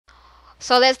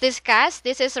So let's discuss.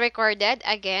 This is recorded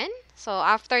again. So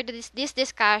after this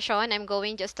discussion, I'm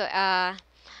going just to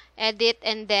edit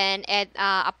and then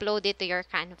upload it to your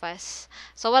canvas.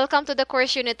 So welcome to the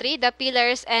course unit 3, the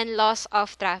pillars and laws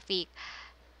of traffic.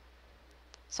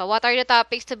 So what are the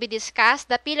topics to be discussed?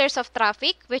 The pillars of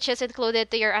traffic, which is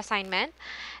included to your assignment.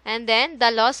 And then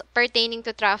the laws pertaining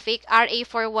to traffic,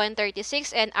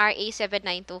 R.A.4136 and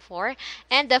R.A.7924.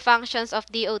 And the functions of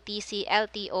DOTC,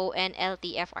 LTO, and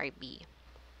LTFRB.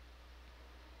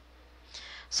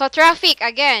 So traffic,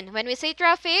 again, when we say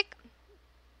traffic,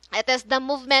 it is the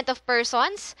movement of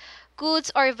persons, goods,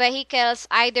 or vehicles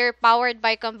either powered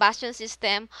by combustion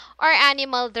system or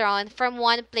animal drawn from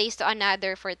one place to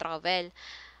another for travel.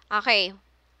 Okay.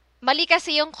 Mali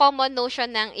kasi yung common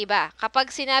notion ng iba.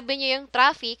 Kapag sinabi nyo yung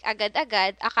traffic,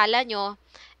 agad-agad, akala nyo,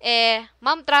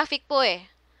 ma'am, traffic po eh.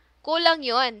 Kulang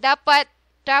yun. Dapat,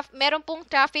 meron pong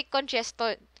traffic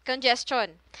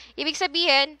congestion. Ibig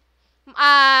sabihin,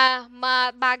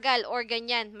 mabagal or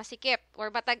ganyan, masikip,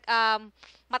 or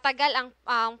matagal ang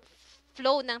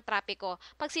flow ng trapiko.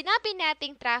 Pag sinabi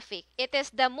nating traffic, it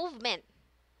is the movement.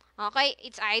 Okay?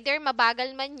 It's either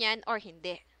mabagal man yan or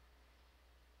hindi.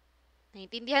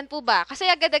 Naintindihan po ba? Kasi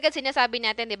agad-agad sinasabi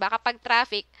natin, di ba? Kapag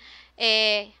traffic,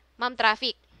 ma'am,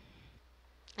 traffic.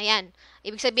 Ayan.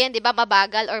 Ibig sabihin, di ba,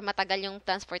 mabagal or matagal yung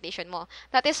transportation mo.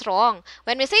 That is wrong.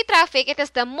 When we say traffic, it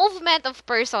is the movement of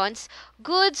persons,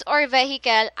 goods, or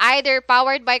vehicle either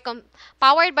powered by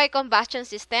combustion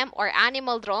system or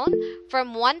animal drawn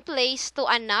from one place to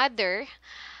another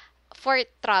for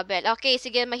travel. Okay,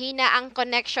 sige, mahina ang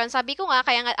connection. Sabi ko nga,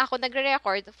 kaya nga ako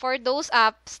nagre-record for those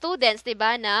students, di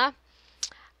ba, na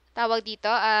tawag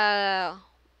dito,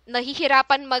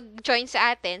 nahihirapan mag-join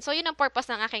sa atin. So, yun ang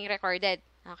purpose ng aking recorded.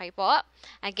 Okay po?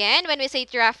 Again, when we say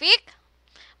traffic,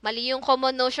 mali yung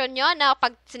common notion nyo na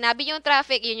pag sinabi yung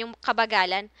traffic, yun yung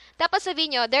kabagalan. Dapat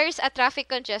sabihin nyo, there is a traffic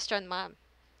congestion, ma'am.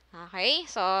 Okay?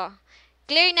 So,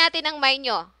 clear natin ang mind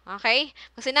nyo. Okay?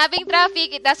 Pag sinabing traffic,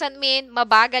 it doesn't mean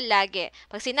mabagal lagi.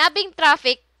 Pag sinabing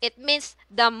traffic, it means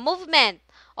the movement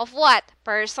of what?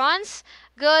 Persons,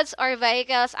 goods, or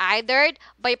vehicles either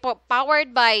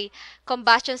powered by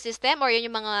combustion system or yun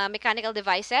yung mga mechanical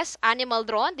devices, animal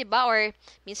drawn, di ba? Or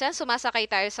minsan sumasakay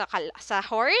tayo sa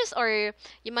horse or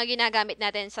yung mga ginagamit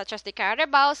natin such as the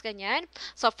carabaos, ganyan.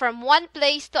 So, from one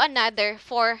place to another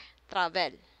for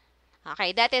travel.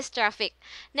 Okay, that is traffic.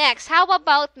 Next, how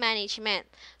about management?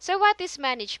 So, what is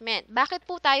management? Bakit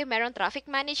po tayo meron traffic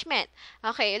management?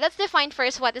 Okay, let's define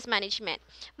first what is management.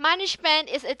 Management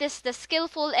is the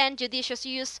skillful and judicious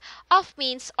use of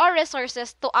means or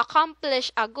resources to accomplish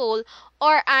a goal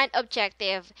or an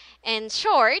objective. In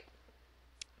short,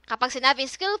 kapag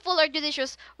sinabing skillful or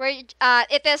judicious,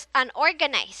 it is an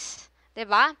organized,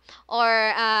 diba? Or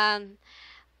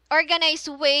organized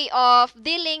way of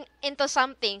dealing into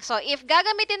something. So, if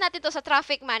gagamitin natin to sa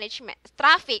traffic management,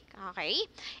 okay,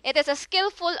 it is a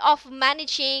skillful of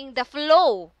managing the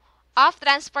flow of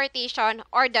transportation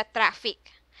or the traffic.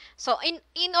 So,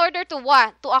 in order to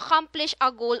what? To accomplish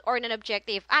a goal or an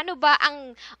objective. Ano ba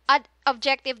ang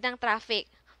objective ng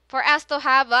traffic? For us to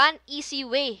have an easy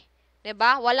way.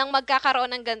 Diba? Walang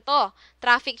magkakaroon ng ganito.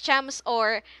 Traffic jams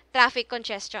or traffic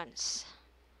congestions.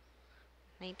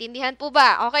 Naintindihan po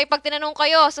ba? Okay, pag tinanong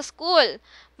kayo sa school,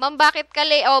 ma'am, bakit ka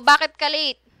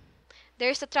late?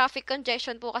 There's a traffic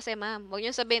congestion po kasi, ma'am. Huwag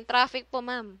niyo sabihin, traffic po,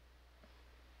 ma'am.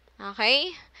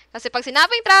 Okay? Kasi pag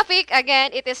sinabing traffic, again,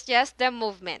 it is just the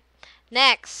movement.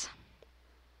 Next.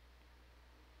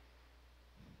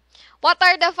 What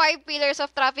are the 5 pillars of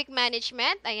traffic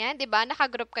management? Ayan, di ba?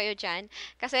 Nakagroup kayo dyan.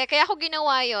 Kasi kaya ko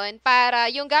ginawa yon para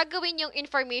yung gagawin yung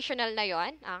informational na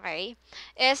yon, okay,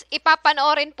 is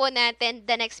ipapanoorin po natin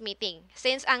the next meeting.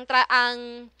 Since ang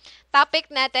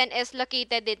topic natin is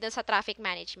located dito sa traffic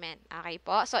management. Okay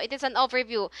po? So, it is an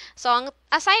overview. So, ang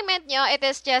assignment nyo, it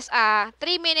is just a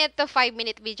 3-minute to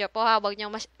 5-minute video po. Huwag nyo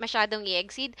masyadong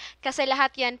i-exceed kasi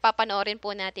lahat yan papanoorin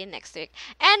po natin next week.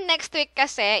 And next week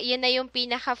kasi, yun na yung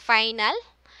pinaka-final.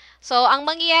 So, ang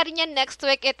mangyayari niyan next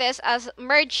week, it is as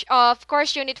merge of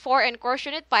course unit 4 and course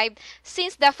unit 5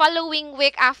 since the following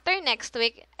week after next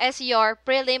week is your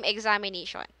prelim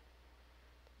examination.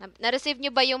 Na-receive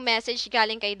nyo ba yung message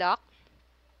galing kay Doc?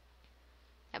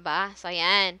 Diba? So,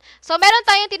 yan. So, meron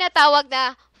tayong tinatawag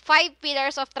na 5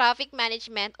 pillars of traffic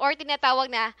management or tinatawag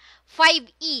na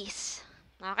 5 E's.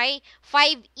 Okay?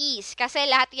 5 E's. Kasi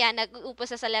lahat yan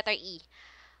nag-uupos sa letter E.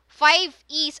 5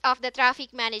 E's of the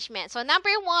traffic management. So, number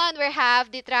 1, we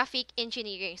have the traffic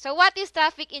engineering. So, what is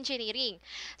traffic engineering?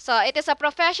 So, it is a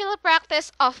professional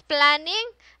practice of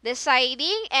planning,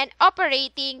 deciding, and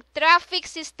operating traffic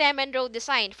system and road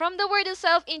design. From the word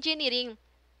itself, engineering,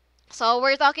 So,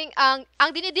 we're talking, ang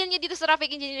dinidil niya dito sa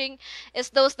traffic engineering is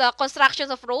the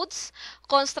constructions of roads,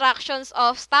 constructions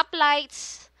of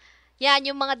stoplights, yan,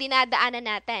 yung mga dinadaanan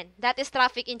natin. That is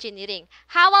traffic engineering.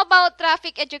 How about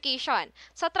traffic education?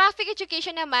 Sa traffic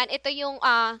education naman, ito yung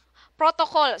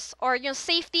protocols or yung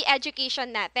safety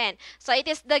education natin. So, it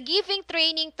is the giving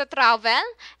training to travel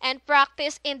and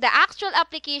practice in the actual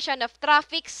application of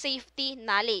traffic safety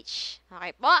knowledge.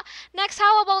 Okay po? Next,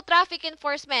 how about traffic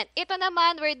enforcement? Ito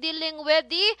naman, we're dealing with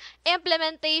the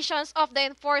implementations of the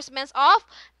enforcements of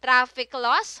traffic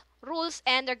laws, rules,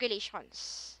 and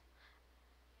regulations.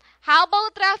 How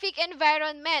about traffic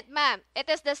environment, ma'am? It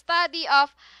is the study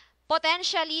of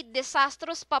potentially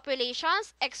disastrous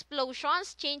populations,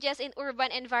 explosions, changes in urban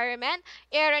environment,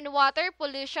 air and water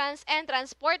pollutions, and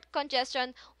transport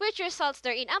congestion which results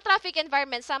therein. Ang traffic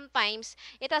environment, sometimes,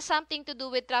 it has something to do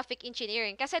with traffic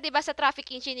engineering. Kasi, di ba, sa traffic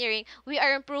engineering, we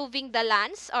are improving the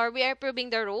lands or we are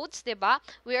improving the roads, di ba?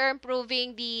 We are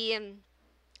improving the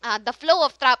flow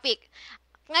of traffic.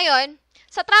 Ngayon,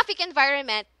 sa traffic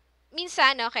environment,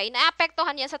 minsan, okay,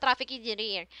 naapektuhan yan sa traffic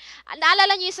engineer.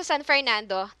 Naalala niyo yung sa San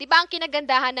Fernando, di ba ang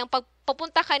kinagandahan ng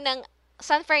pagpupunta ka ng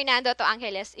San Fernando to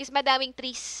Angeles is madaming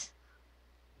trees.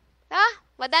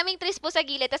 Madaming trees po sa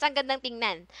gilid, tas ang gandang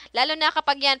tingnan. Lalo na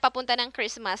kapag yan papunta ng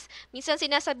Christmas, minsan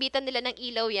sinasabitan nila ng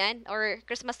ilaw yan, or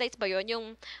Christmas lights ba yun?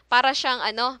 Yung para siyang,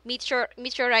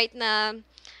 meteorite na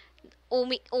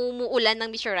umuulan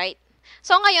ng meteorite.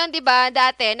 So ngayon, 'di ba,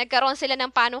 dati nagkaroon sila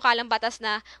ng panukalang batas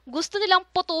na gusto nilang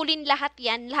putulin lahat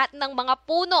ng mga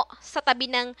puno sa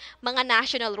tabi ng mga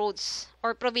national roads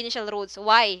or provincial roads.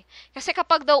 Why? Kasi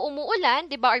kapag daw umuulan,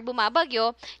 'di ba, or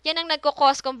bumabagyo, 'yan ang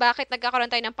nagko-cause kung bakit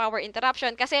nagkakaroon tayo ng power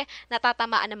interruption kasi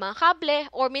natatamaan ng mga kable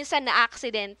or minsan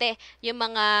na-aksidente yung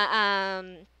mga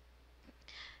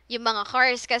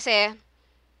cars kasi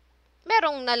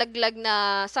merong nalaglag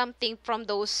na something from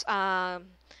those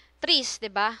trees,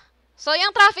 'di ba? So,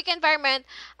 yung traffic environment,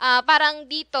 parang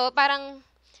dito, parang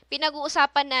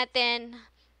pinag-uusapan natin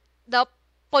the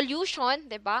pollution,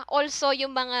 'di ba? Also,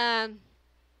 yung mga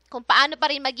kung paano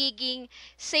pa rin magiging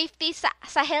safety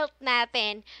sa health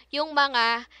natin yung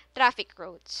mga traffic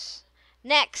roads.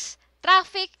 Next,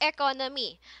 traffic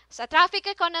economy. Sa traffic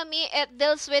economy, it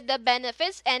deals with the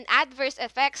benefits and adverse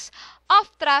effects of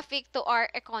traffic to our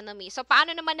economy. So,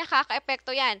 paano naman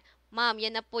nakaka-epekto yan? Ma'am,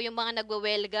 yan na po yung mga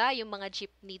nagwewelga, yung mga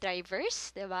jeepney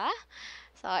drivers, di ba?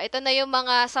 So, ito na yung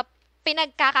mga sa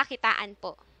pinagkakakitaan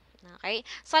po. Okay?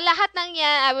 So, lahat ng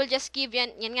yan, I will just give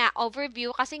yan nga,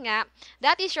 overview kasi nga,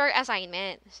 that is your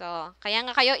assignment. So, kaya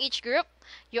nga kayo, each group,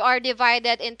 you are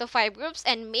divided into 5 groups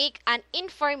and make an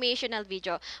informational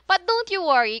video. But don't you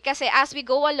worry, kasi as we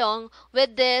go along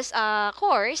with this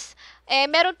course,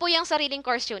 meron po yung sariling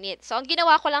course unit. So, ang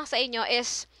ginawa ko lang sa inyo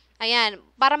is, ayan,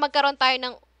 para magkaroon tayo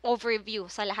ng overview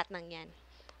sa lahat ng yan.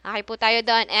 Okay po tayo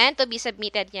doon and to be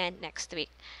submitted yan next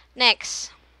week. Next.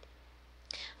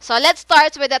 So, let's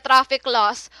start with the traffic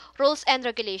laws, rules, and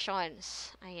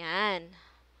regulations. Ayan.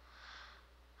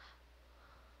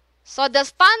 So, the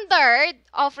standard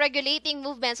of regulating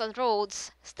movements on roads,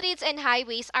 streets, and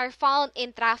highways are found in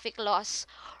traffic laws,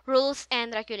 rules,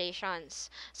 and regulations.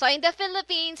 So, in the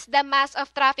Philippines, the mass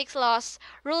of traffic laws,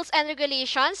 rules, and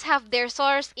regulations have their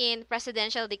source in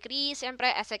presidential decrees,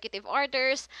 executive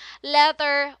orders,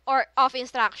 letter or of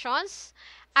instructions,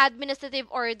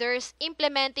 administrative orders,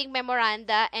 implementing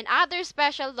memoranda, and other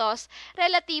special laws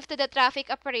relative to the traffic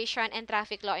operation and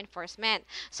traffic law enforcement.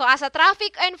 So, as a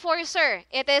traffic enforcer,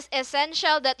 it is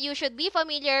essential that you should be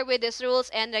familiar with these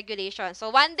rules and regulations. So,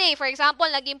 one day, for example,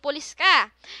 naging pulis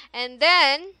ka, and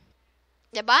then,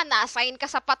 diba, na-assign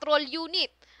ka sa patrol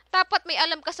unit. Dapat may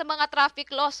alam ka sa mga traffic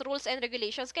laws, rules, and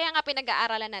regulations. Kaya nga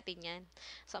pinag-aaralan natin yan.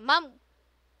 So, ma'am,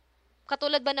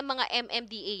 katulad ba ng mga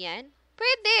MMDA yan?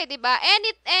 Pwede, di ba?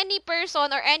 Any person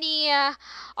or any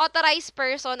authorized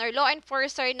person or law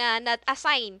enforcer na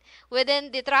assign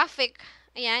within the traffic,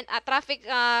 ayan, traffic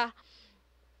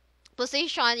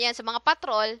position, yan, sa mga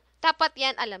patrol, dapat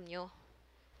yan alam nyo.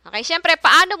 Okay, syempre,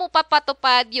 paano mo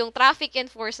papatupad yung traffic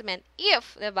enforcement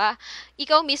if, di ba,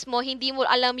 ikaw mismo hindi mo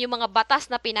alam yung mga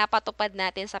batas na pinapatupad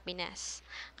natin sa Pinas.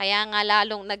 Kaya nga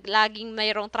laging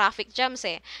mayroong traffic jams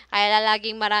Kaya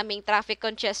laging maraming traffic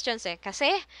congestions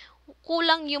kasi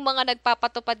kulang yung mga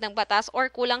nagpapatupad ng batas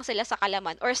or kulang sila sa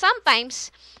kalaman. Or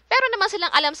sometimes, pero naman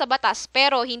silang alam sa batas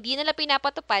pero hindi nila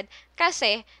pinapatupad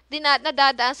kasi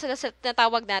nadadaan sila sa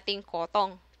natawag nating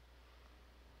kotong.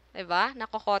 Diba?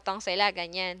 Nakokotong sila,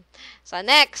 ganyan. So,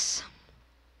 next.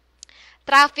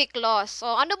 Traffic laws.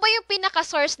 So, ano ba yung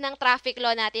pinaka-source ng traffic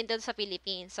law natin dun sa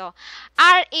Philippines? So,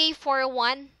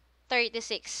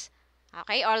 R.A.4136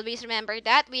 Okay, always remember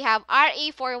that. We have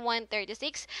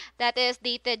RA4136 that is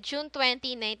dated June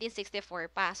 20, 1964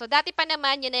 pa. So, dati pa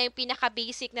naman, yun na yung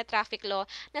pinaka-basic na traffic law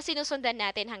na sinusundan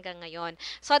natin hanggang ngayon.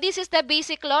 So, this is the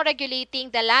basic law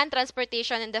regulating the land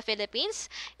transportation in the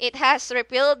Philippines. It has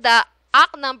repealed the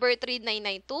Act number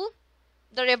 3992,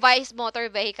 the revised motor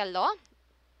vehicle law.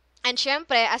 And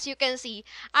syempre, as you can see,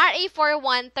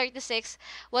 RA4136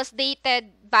 was dated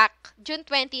back June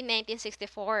 20,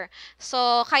 1964.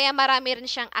 So, kaya marami rin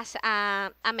siyang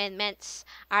amendments.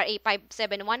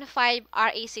 RA5715,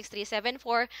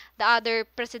 RA6374, the other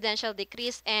presidential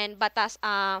decrees, and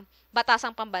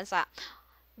batasang pambansa.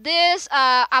 This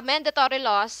mandatory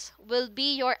laws will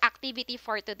be your activity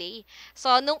for today.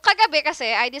 So, nung kagabi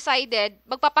kasi, I decided,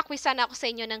 magpapakwisan ako sa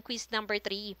inyo ng quiz number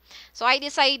 3. So, I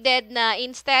decided na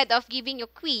instead of giving you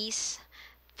quiz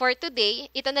for today,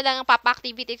 ito na lang ang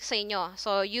papa-activity ko sa inyo.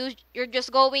 So, you're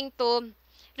just going to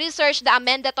research the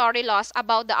mandatory laws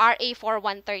about the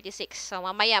RA4136. So,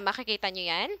 mamaya makikita nyo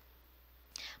yan.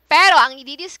 Pero, ang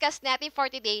i-discuss natin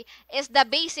for today is the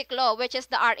basic law, which is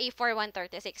the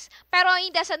RA4136. Pero,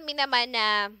 it doesn't mean naman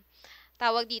na,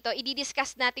 tawag dito,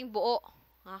 i-discuss natin buo.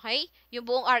 Okay? Yung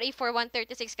buong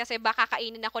RA4136 kasi baka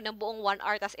kainin ako ng buong 1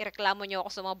 hour tas ireklamo nyo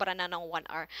ako sumobra na ng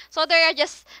 1 hour. So, there are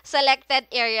just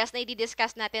selected areas na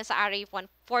i-discuss natin sa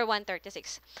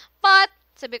RA4136. But,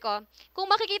 sabi ko, kung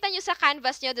makikita nyo sa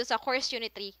canvas nyo doon sa course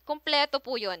unit 3, kompleto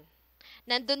po yun.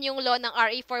 Nandun yung law ng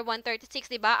RA4136,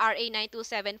 di ba?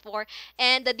 RA9274,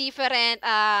 and the different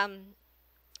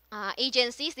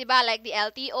agencies, di ba? Like the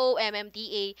LTO,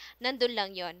 MMDA, nandun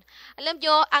lang yon. Alam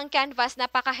nyo, ang canvas,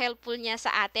 napaka-helpful niya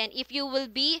sa atin. If you will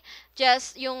be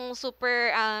just yung super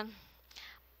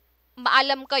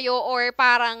maalam kayo or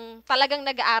parang talagang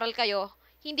nag-aaral kayo,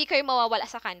 hindi kayo mawawala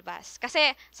sa canvas.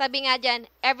 Kasi, sabi nga dyan,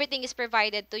 everything is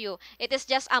provided to you. It is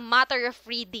just a matter of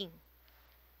reading.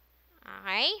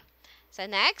 Okay? So,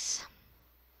 next.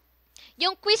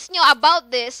 Yung quiz nyo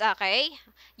about this, okay?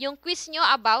 Yung quiz nyo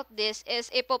about this is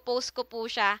ipopost ko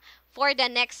po siya for the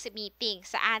next meeting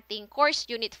sa ating course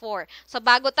unit 4. So,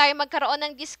 bago tayo magkaroon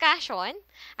ng discussion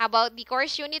about the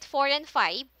course unit 4 and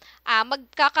 5,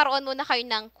 magkakaroon muna kayo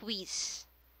ng quiz.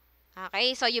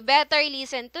 Okay? So, you better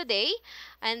listen today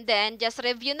and then just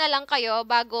review na lang kayo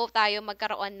bago tayo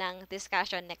magkaroon ng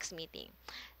discussion next meeting.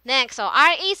 Next, so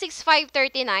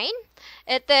RA6539,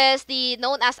 it is the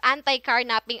known as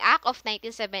Anti-Carnapping Act of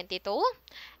 1972.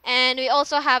 And we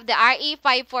also have the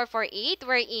RA5448,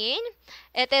 wherein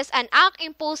it is an act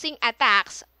imposing a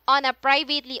tax on a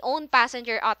privately owned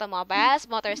passenger automobiles,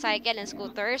 motorcycle, and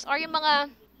scooters, or yung mga,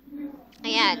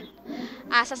 ayan,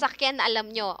 sasakyan na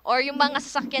alam nyo, or yung mga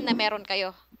sasakyan na meron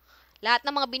kayo. Lahat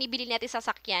ng mga binibili natin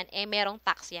sasakyan, merong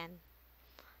tax yan.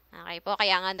 Okay po,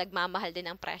 kaya nga nagmamahal din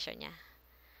ang presyo niya.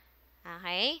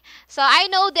 Okay? So, I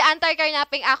know the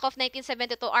Anti-Carnapping Act of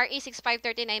 1972,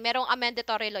 RA6539, merong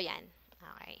mandatory law yan.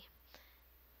 Okay.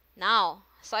 Now,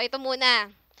 so ito muna.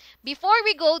 Before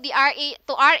we go to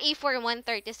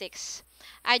RA4136,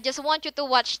 I just want you to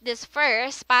watch this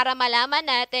first para malaman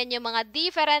natin yung mga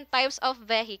different types of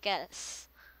vehicles.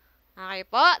 Okay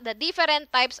po? The different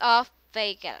types of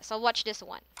vehicles. So, watch this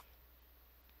one.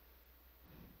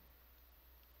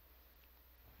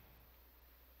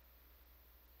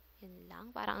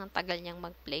 Parang ang tagal niyang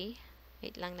mag-play.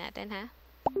 Wait lang natin, ha?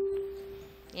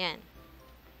 Yan.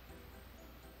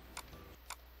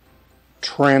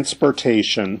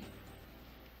 Transportation.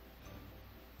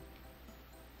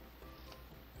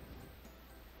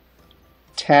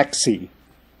 Taxi.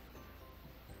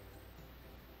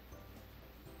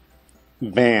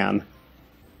 Van.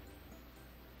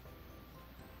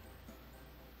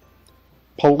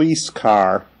 Police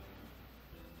car.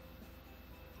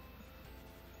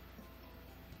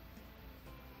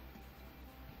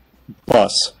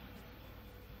 Bus.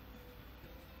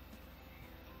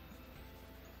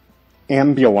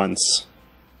 Ambulance.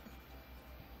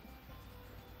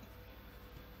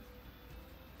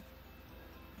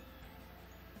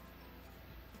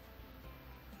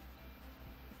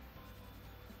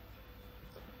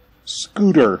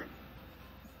 Scooter.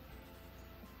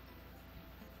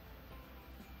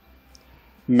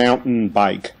 Mountain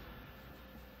bike.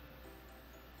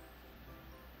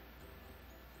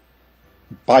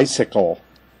 Bicycle.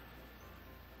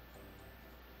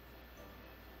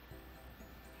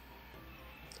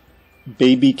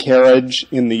 Baby carriage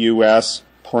in the U.S.,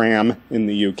 pram in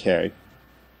the U.K.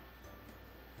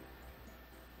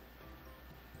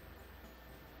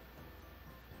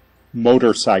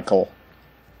 Motorcycle.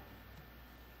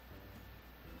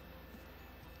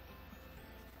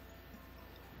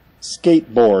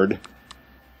 Skateboard.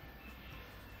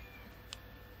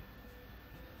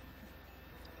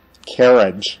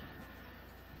 carriage,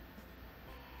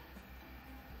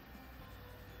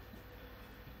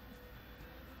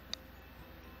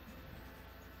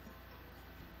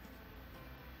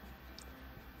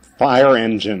 fire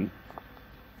engine,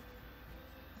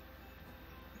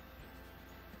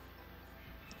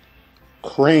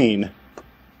 crane,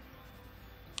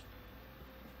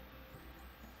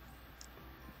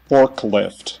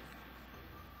 forklift,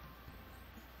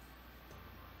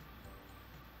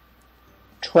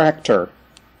 tractor,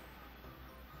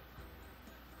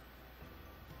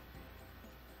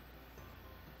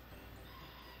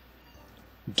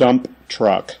 dump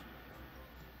truck,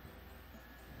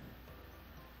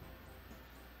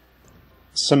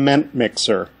 cement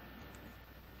mixer,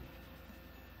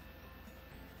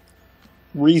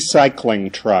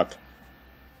 recycling truck,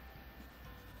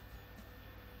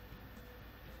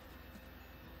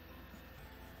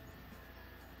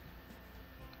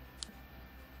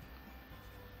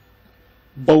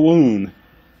 balloon,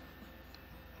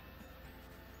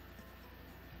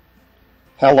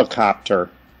 helicopter,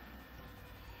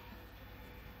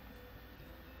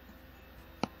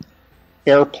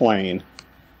 airplane,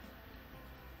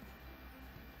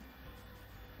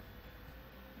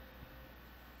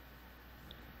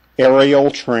 aerial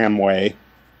tramway,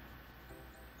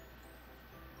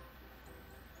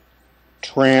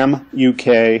 tram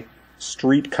UK,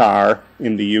 streetcar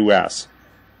in the US,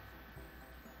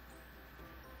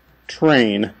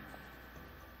 train,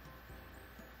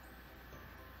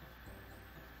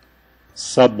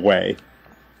 subway,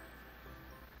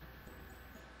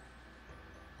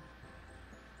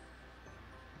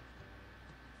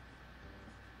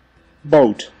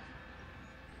 boat,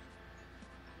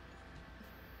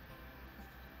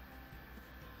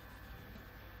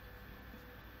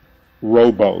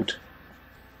 rowboat,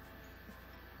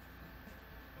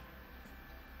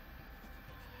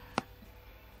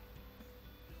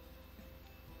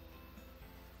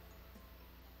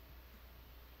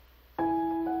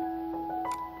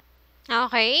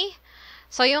 Okay?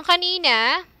 So, yung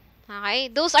kanina,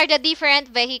 okay, those are the different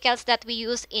vehicles that we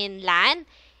use in land,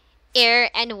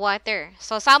 air, and water.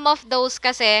 So, some of those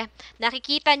kasi,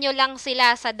 nakikita nyo lang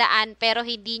sila sa daan pero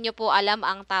hindi nyo po alam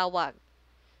ang tawag.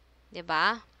 'Di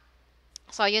ba?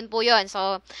 So, yun po yun.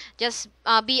 So, just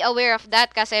be aware of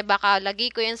that kasi baka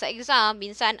lagi ko yun sa exam.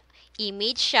 Minsan,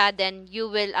 image siya, then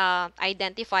you will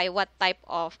identify what type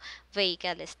of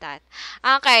vehicle is that.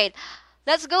 Okay.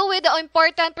 Let's go with the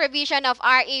important provision of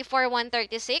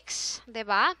RA4136.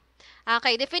 Diba?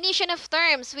 Okay, definition of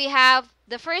terms. We have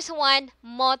the first one,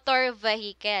 motor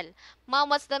vehicle. Ma'am,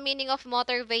 what's the meaning of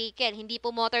motor vehicle? Hindi po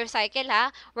motorcycle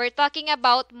ha. We're talking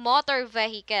about motor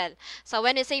vehicle. So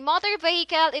when we say motor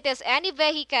vehicle, it is any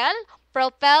vehicle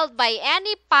propelled by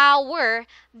any power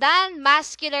than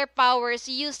muscular powers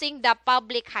using the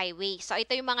public highway. So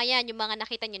ito yung mga yan, yung mga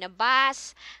nakita nyo na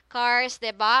bus, cars,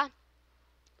 'di ba?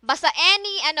 Basta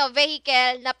any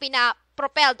vehicle na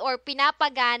propelled or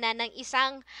pinapagana ng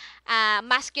isang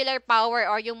muscular power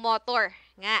or yung motor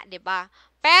nga, 'di ba?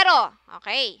 Pero,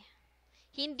 okay,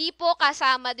 hindi po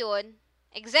kasama doon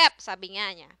except sabi nga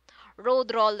niya,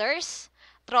 road rollers,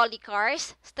 trolley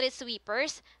cars, street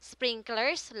sweepers,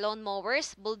 sprinklers, lawn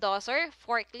mowers, bulldozer,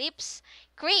 forklifts,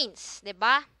 cranes, 'di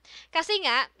ba? Kasi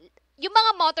nga yung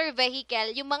mga motor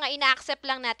vehicle, yung mga ina-accept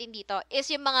lang natin dito is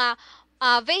yung mga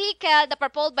vehicle that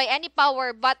propelled by any power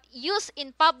but used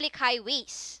in public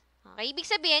highways. Okay, ibig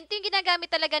sabihin, ito yung ginagamit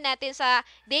talaga natin sa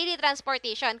daily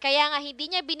transportation. Kaya nga,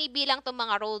 hindi niya binibilang itong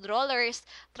mga road rollers,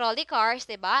 trolley cars,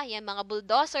 diba? Yan, mga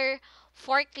bulldozer,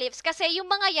 forklifts. Kasi yung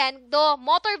mga yan,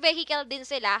 motor vehicle din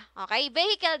sila. Okay,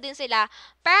 vehicle din sila.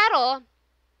 Pero,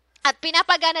 at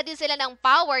pinapagana din sila ng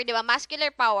power, di ba?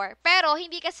 Muscular power. Pero,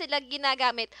 hindi kasi sila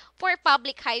ginagamit for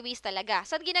public highways talaga.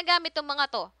 Saan ginagamit itong mga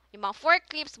to? Yung mga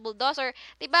forklifts, bulldozer,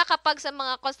 di ba kapag sa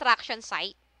mga construction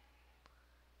site?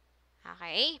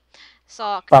 Okay?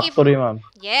 So, Factory, ma'am.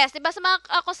 yes, di ba sa mga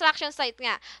construction site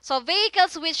nga. So,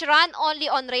 vehicles which run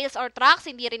only on rails or tracks,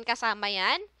 hindi rin kasama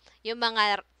yan. Yung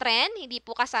mga tren, hindi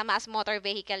po kasama as motor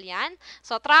vehicle yan.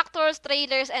 So, tractors,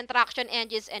 trailers, and traction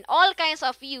engines, and all kinds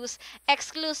of use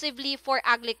exclusively for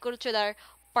agricultural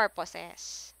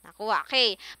purposes. Nakuha.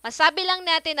 Okay. Masabi lang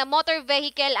natin na motor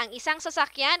vehicle ang isang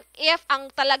sasakyan if ang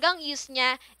talagang use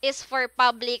niya is for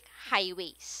public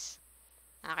highways.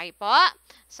 Okay po?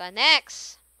 So,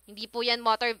 next. Hindi po yan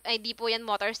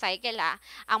motorcycle ha.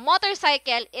 Ang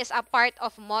motorcycle is a part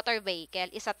of motor vehicle,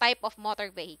 is a type of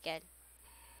motor vehicle.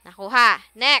 Nakuha.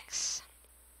 Next.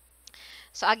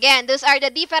 So again, those are the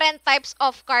different types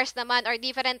of cars naman or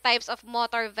different types of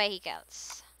motor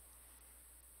vehicles.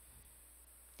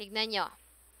 Tignan nyo.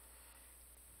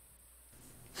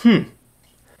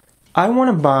 I want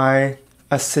to buy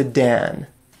a sedan.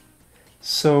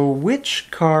 So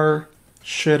which car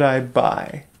should I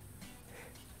buy?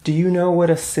 Do you know what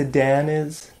a sedan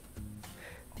is?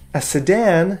 A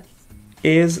sedan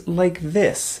is like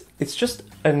this. It's just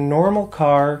a normal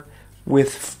car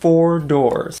with 4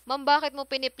 doors. Ma'am, bakit mo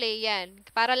piniplay yan?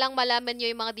 Para lang malaman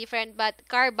nyo yung mga different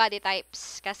car body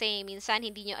types. Kasi minsan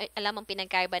hindi nyo alam ang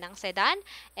pinagkaiba ng sedan,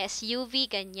 SUV,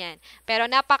 ganyan. Pero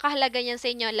napakahalaga niyan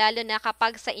sa inyo, lalo na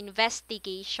kapag sa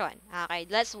investigation. Okay,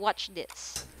 let's watch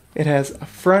this. It has a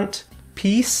front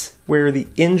piece where the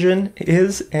engine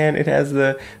is, and it has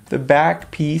the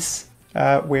back piece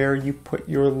where you put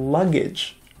your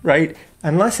luggage, right?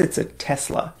 Unless it's a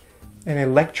Tesla. An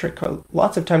electric car.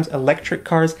 Lots of times electric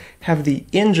cars have the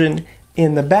engine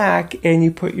in the back and you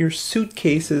put your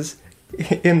suitcases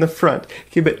in the front.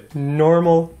 Okay, but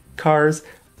normal cars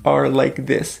are like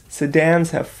this.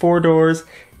 Sedans have 4 doors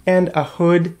and a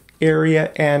hood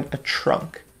area and a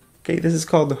trunk. Okay, this is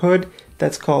called the hood,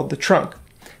 that's called the trunk.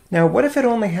 Now, what if it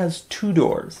only has 2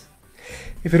 doors?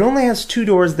 If it only has 2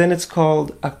 doors, then it's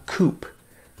called a coupe.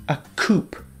 A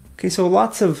coupe. Okay, so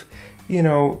lots of,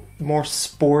 more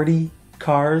sporty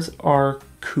cars are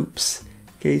coupes.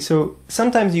 Okay, so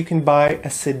sometimes you can buy a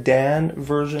sedan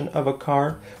version of a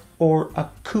car or a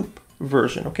coupe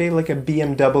version, okay, like a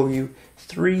BMW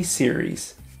 3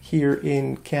 Series here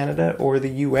in Canada or the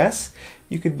US.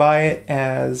 You could buy it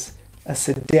as a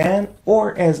sedan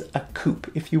or as a coupe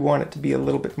if you want it to be a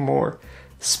little bit more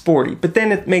sporty. But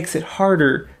then it makes it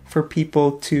harder for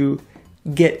people to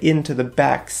get into the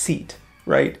back seat,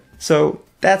 right? So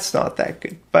that's not that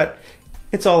good, but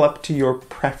it's all up to your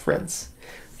preference.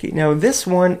 Okay, now this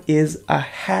one is a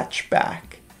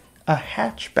hatchback. A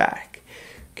hatchback.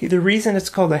 Okay, the reason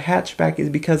it's called a hatchback is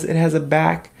because it has a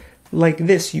back like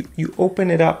this. You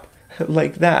open it up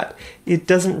like that. It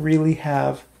doesn't really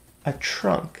have a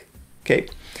trunk. Okay,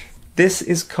 this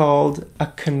is called a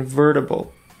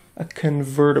convertible. A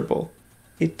convertible.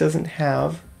 It doesn't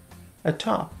have a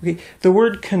top. Okay, the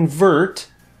word convert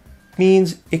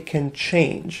means it can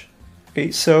change.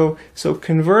 Okay, so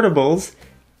convertibles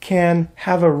can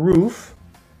have a roof,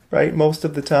 right, most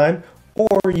of the time,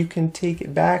 or you can take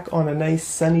it back on a nice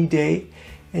sunny day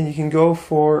and you can go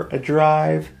for a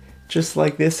drive just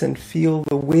like this and feel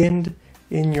the wind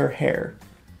in your hair.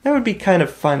 That would be kind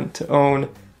of fun to own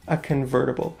a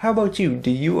convertible. How about you?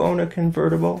 Do you own a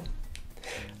convertible?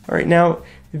 All right, now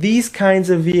these kinds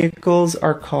of vehicles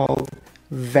are called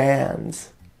vans.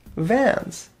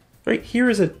 Vans. Right here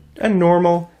is a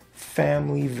normal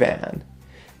family van.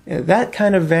 That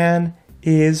kind of van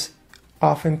is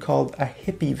often called a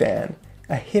hippie van.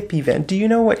 A hippie van. Do you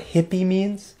know what hippie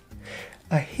means?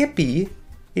 A hippie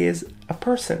is a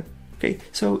person. Okay,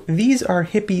 so these are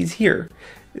hippies here.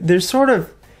 They're sort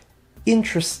of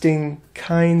interesting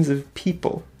kinds of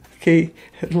people. Okay,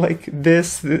 like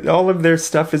this, all of their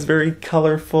stuff is very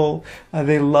colorful.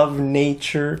 They love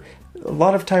nature. A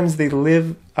lot of times they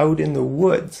live out in the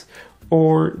woods,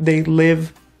 or they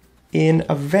live in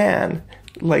a van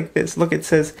like this. Look, it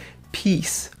says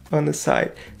peace on the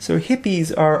side. So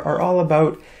hippies are all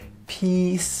about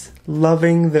peace,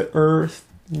 loving the earth,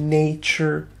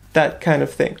 nature, that kind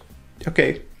of thing.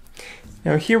 Okay,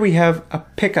 now here we have a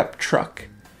pickup truck.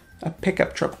 A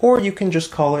pickup truck, or you can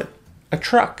just call it a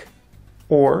truck,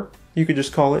 or you could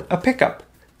just call it a pickup.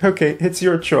 Okay, it's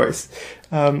your choice.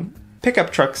 Pickup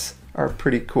trucks are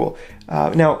pretty cool.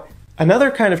 Now,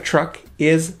 another kind of truck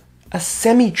is a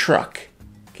semi-truck.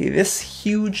 Okay, this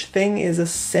huge thing is a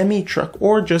semi-truck,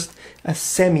 or just a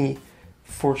semi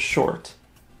for short.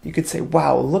 You could say,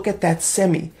 wow, look at that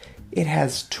semi. It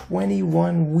has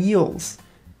 21 wheels.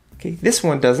 Okay, this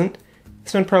one doesn't.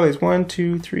 This one probably has 1,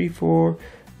 2, 3, 4,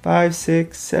 5,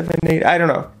 6, 7, 8. I don't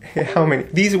know how many.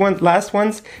 These last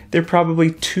ones, they're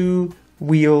probably 2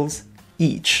 wheels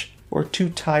each, or 2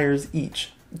 tires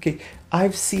each. Okay,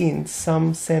 I've seen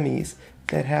some semis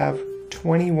that have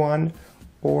 21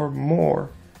 or more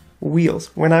wheels.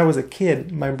 When I was a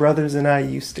kid, my brothers and I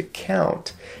used to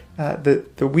count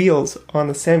the wheels on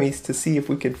the semis to see if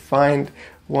we could find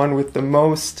one with the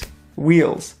most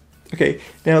wheels. Okay,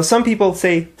 now some people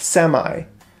say semi.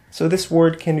 So this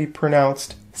word can be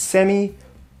pronounced semi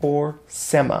or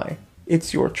semi.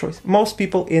 It's your choice. Most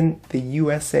people in the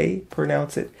USA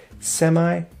pronounce it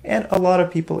semi, and a lot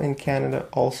of people in Canada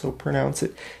also pronounce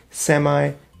it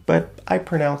semi, but I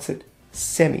pronounce it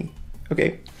semi.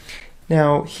 Okay,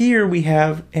 now here we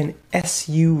have an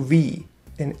SUV.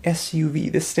 An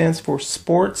SUV. This stands for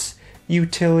Sports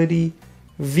Utility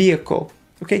Vehicle.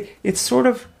 Okay, it's sort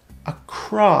of a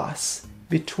cross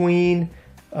between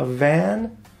a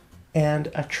van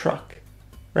and a truck,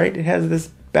 right? It has this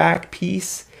back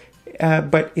piece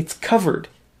but it's covered,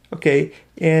 okay,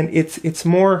 and it's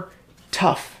more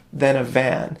tough than a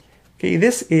van. Okay,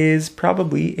 this is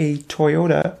probably a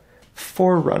Toyota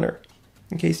 4Runner.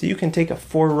 Okay, so you can take a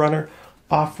 4Runner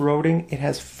off-roading. It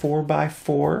has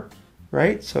 4x4,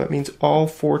 right? So it means all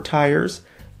 4 tires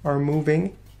are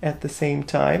moving at the same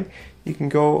time. You can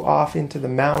go off into the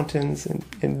mountains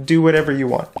and do whatever you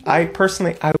want. I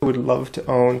would love to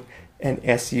own an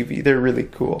SUV. They're really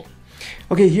cool.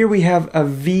 Okay, here we have a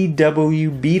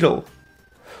VW Beetle,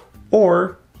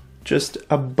 or just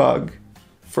a bug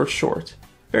for short.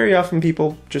 Very often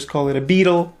people just call it a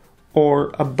beetle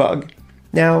or a bug.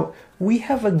 Now, we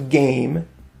have a game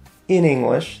in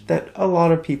English that a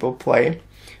lot of people play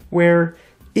where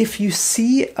if you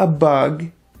see a bug,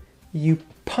 you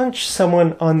punch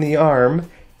someone on the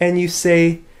arm and you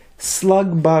say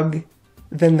slug bug,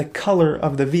 then the color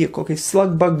of the vehicle. Okay,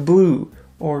 slug bug blue,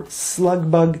 or slug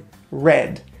bug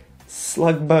red,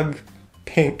 slug bug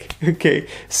pink. Okay,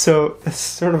 so it's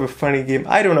sort of a funny game.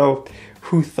 I don't know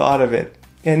who thought of it.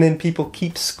 And then people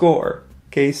keep score.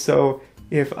 Okay, so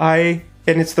and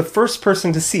it's the first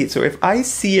person to see it. So if I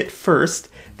see it first,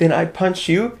 then I punch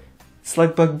you,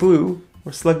 slug bug blue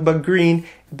or slug bug green,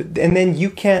 and then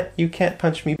you can't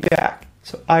punch me back.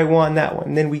 So I won that one.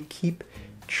 And then we keep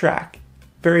track.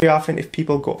 Very often, if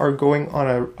people are going on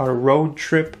a road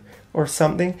trip or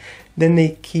something, then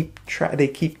they keep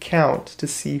count to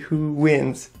see who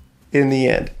wins in the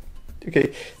end.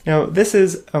 Okay, now this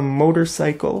is a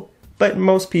motorcycle, but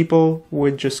most people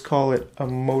would just call it a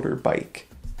motorbike,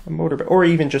 or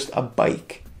even just a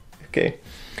bike. Okay,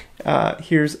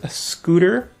 here's a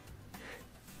scooter,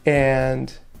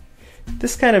 and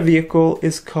this kind of vehicle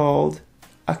is called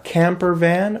a camper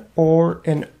van or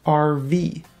an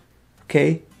RV.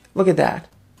 Okay, look at that.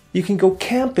 You can go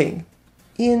camping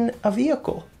in a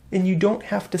vehicle, and you don't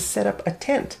have to set up a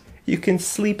tent. You can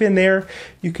sleep in there,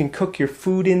 you can cook your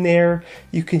food in there,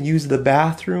 you can use the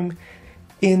bathroom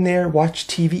in there, watch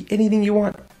TV, anything you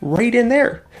want, right in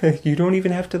there. You don't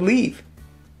even have to leave.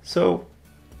 So,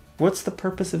 what's the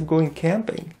purpose of going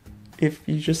camping if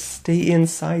you just stay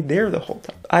inside there the whole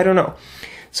time? I don't know.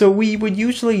 So we would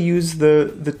usually use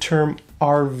the term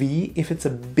RV if it's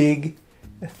a big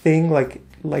thing, like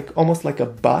almost like a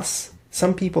bus.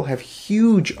 Some people have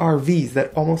huge RVs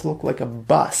that almost look like a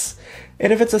bus.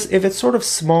 And if it's sort of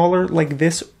smaller like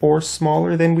this or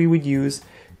smaller, then we would use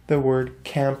the word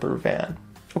camper van.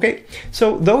 Okay,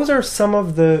 so those are some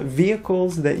of the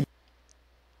vehicles that.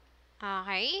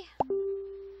 Okay.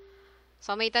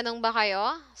 So may tanong ba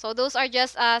kayo? So those are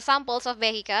just samples of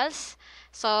vehicles.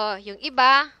 So yung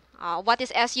iba, what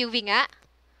is SUV nga?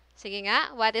 Sige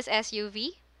nga, what is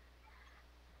SUV?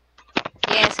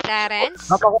 Yes, Clarence?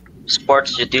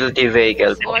 Sports utility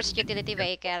vehicle. Sports utility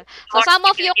vehicle. So some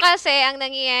of you kasi, ang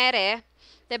nangyayari,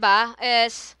 'di ba,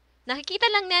 is nakikita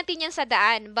lang natin yan sa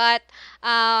daan, but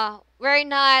we're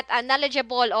not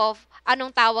knowledgeable of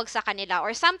anong tawag sa kanila.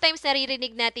 Or sometimes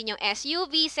naririnig natin yung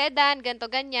SUV, sedan,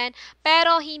 ganto ganyan,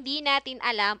 pero hindi natin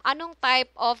alam anong type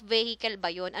of vehicle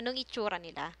ba yun, anong itsura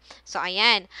nila. So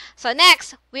ayan. So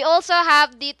next, we also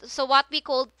have what we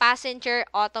call passenger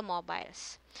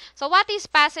automobiles. So what is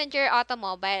passenger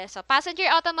automobile? So passenger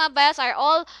automobiles are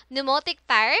all pneumatic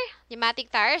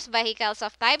tires, vehicles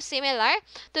of type similar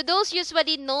to those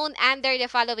usually known under the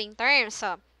following terms.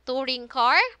 So touring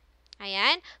car,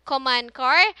 ayan, command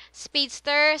car,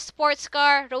 speedster, sports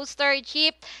car, roadster,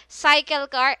 jeep, cycle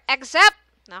car, except,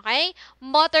 okay,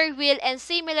 motor wheel and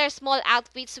similar small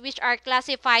outfits which are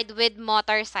classified with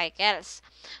motorcycles.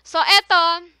 So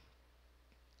eto,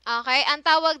 okay, ang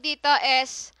tawag dito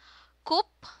is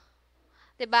coupe,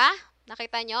 'di ba?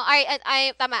 Nakita nyo?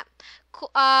 Tama.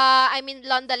 I mean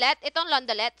londolet. Itong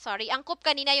londolet, sorry. Ang coupe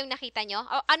kanina yung nakita nyo.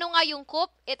 Ano nga yung coupe?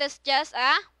 It is just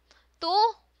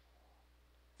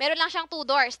meron lang siyang 2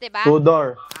 doors, 'di ba? 2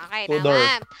 door. Okay, Two tama. door.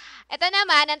 Ito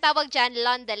naman, ang tawag diyan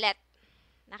londolet.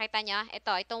 Nakita nyo?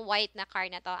 Itong white na car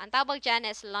na to. Ang tawag diyan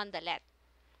is londolet.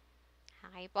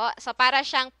 Okay po. So para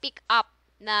siyang pick up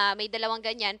na may dalawang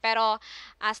ganyan, pero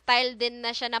style din na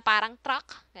siya na parang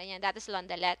truck. Ganyan, that is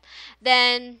londolet.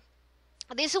 Then,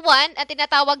 this one, at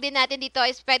tinatawag din natin dito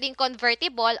is pwedeng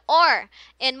convertible or,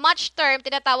 in much term,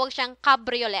 tinatawag siyang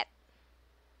cabriolet.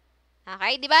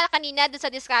 Okay? Di ba kanina doon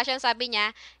sa discussion, sabi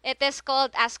niya, it is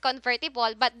called as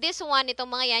convertible, but this one,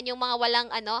 itong mga yan, yung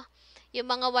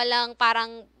mga walang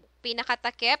parang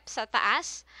pinakatakip sa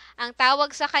taas, ang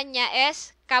tawag sa kanya is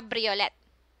cabriolet.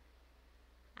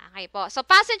 Okay po. So,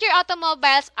 passenger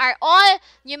automobiles are all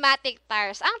pneumatic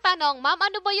tires. Ang tanong, ma'am,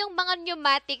 ano ba yung mga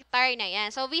pneumatic tire na yan?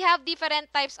 So, we have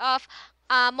different types of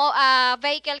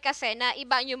vehicle kasi na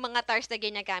iba yung mga tires na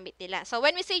ginagamit nila. So,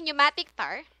 when we say pneumatic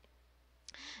tire,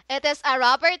 It is a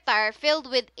rubber tire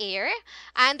filled with air,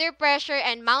 under pressure,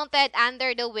 and mounted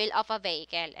under the wheel of a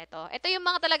vehicle. Ito yung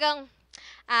mga talagang,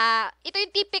 ito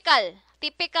yung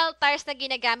typical tires na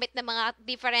ginagamit ng mga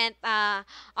different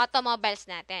automobiles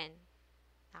natin.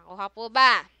 Nakuha po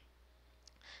ba?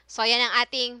 So, yan ang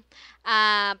ating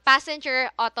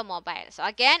passenger automobile. So,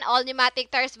 again, all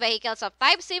pneumatic tires vehicles of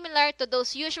type similar to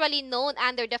those usually known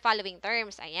under the following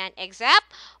terms. Ayan, except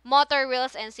motor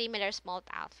wheels and similar small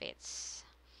outfits.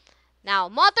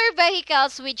 Now, motor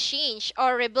vehicles with changed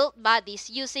or rebuilt bodies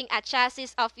using a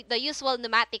chassis of the usual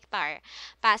pneumatic tire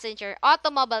passenger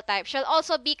automobile type shall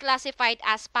also be classified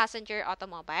as passenger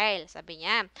automobile. Sabi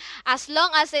niya, as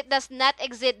long as it does not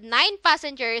exceed 9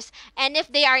 passengers and if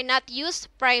they are not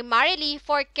used primarily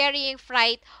for carrying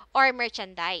freight or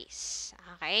merchandise.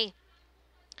 Okay.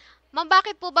 Ma'am,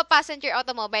 bakit po ba passenger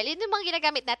automobile? Yun yung mga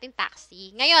ginagamit natin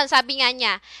taxi. Ngayon, sabi nga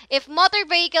niya, if motor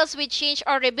vehicles with change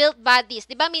or rebuilt bodies,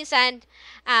 di ba minsan,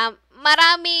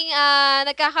 maraming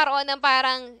nagkakaroon ng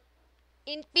parang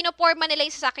pinoporma nila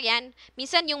yung sasakyan.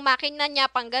 Minsan, yung makina niya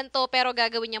pang ganito, pero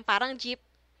gagawin niyang parang jeep.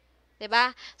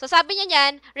 Diba? So, sabi niya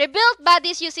yan, rebuilt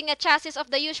bodies using a chassis of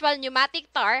the usual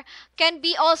pneumatic tire can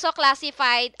be also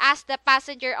classified as the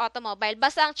passenger automobile.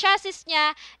 Basta ang chassis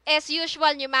niya is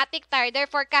usual pneumatic tire.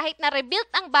 Therefore, kahit na rebuilt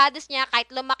ang bodies niya, kahit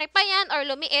lumaki pa yan or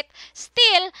lumiit,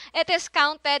 still, it is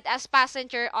counted as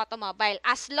passenger automobile.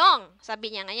 As long,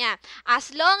 sabi niya nga niya,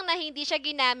 as long na hindi siya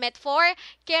ginamit for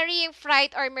carrying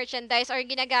freight or merchandise or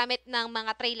ginagamit ng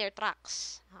mga trailer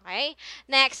trucks. Okay?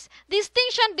 Next,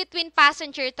 distinction between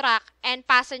passenger truck and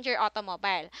passenger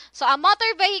automobile. So, a motor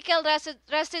vehicle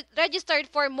registered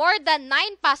for more than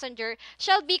 9 passenger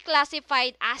shall be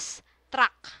classified as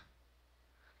truck.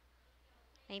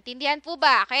 Naintindihan po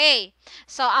ba? Okay.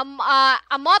 So,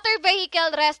 a motor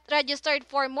vehicle registered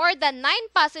for more than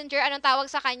 9 passenger, anong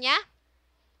tawag sa kanya?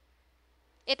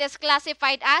 It is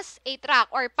classified as a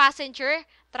truck or passenger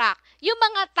truck. Yung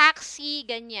mga taxi,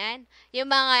 ganyan,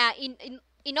 yung mga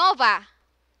Innova,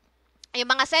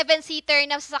 yung mga 7-seater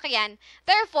na sasakyan,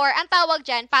 therefore, ang tawag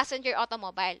dyan, passenger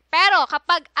automobile. Pero,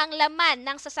 kapag ang laman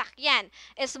ng sasakyan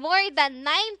is more than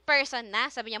 9 person na,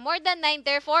 sabi niya, more than 9,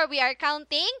 therefore, we are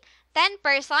counting 10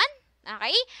 person,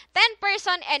 okay? 10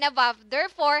 person and above,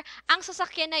 therefore, ang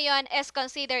sasakyan na yon is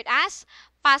considered as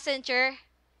passenger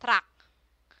truck.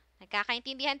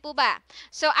 Nagkakaintindihan po ba?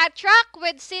 So, a truck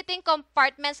with seating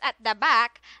compartments at the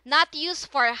back, not used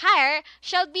for hire,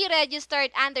 shall be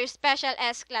registered under Special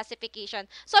S classification.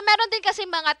 So, meron din kasi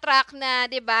mga truck na,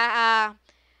 di ba,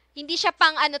 hindi siya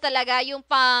pang ano talaga, yung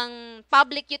pang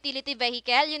public utility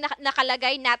vehicle, yung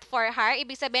nakalagay not for hire,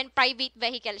 ibig sabihin private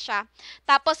vehicle siya.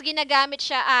 Tapos, ginagamit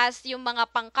siya as yung mga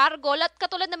pang-cargo,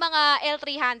 katulad ng mga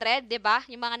L300, di ba?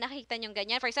 Yung mga nakikita nyo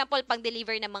ganyan. For example,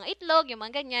 pang-deliver ng mga itlog, yung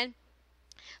mga ganyan.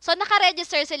 So,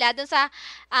 naka-register sila dun sa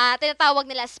tinatawag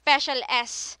nila Special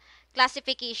S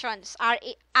classifications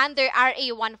under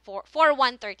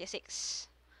R.A.4136.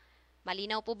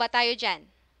 Malinaw po ba tayo dyan?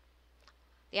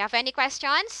 Do you have any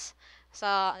questions? So,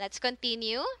 let's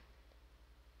continue.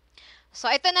 So,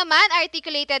 ito naman,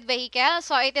 articulated vehicle.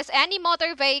 So, it is any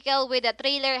motor vehicle with a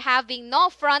trailer having no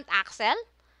front axle.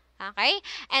 Okay?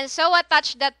 And so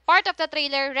attached that part of the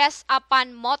trailer rests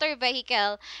upon motor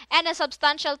vehicle and a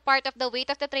substantial part of the weight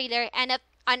of the trailer and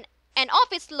of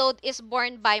its load is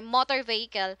borne by motor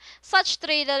vehicle. Such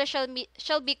trailer shall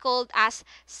be called as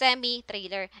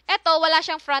semi-trailer. Ito, wala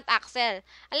siyang front axle.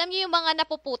 Alam niyo yung mga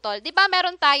napuputol. Di ba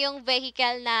meron tayong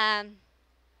vehicle na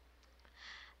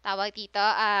tawag dito,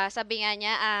 sabi nga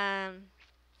niya,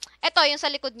 ito yung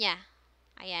sa likod niya.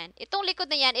 Ayan. Itong likod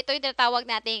na yan, ito yung tinatawag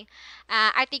nating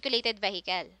articulated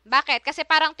vehicle. Bakit? Kasi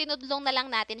parang tinudlong na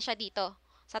lang natin siya dito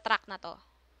sa truck na to.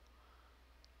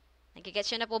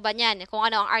 Nagigets nyo na po ba niyan? Kung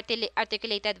ano ang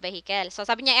articulated vehicle. So,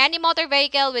 sabi niya, any motor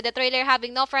vehicle with a trailer having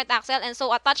no front axle and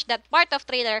so attached that part of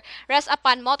trailer rests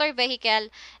upon motor vehicle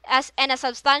and a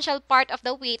substantial part of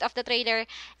the weight of the trailer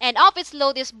and of its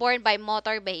load is borne by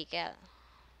motor vehicle.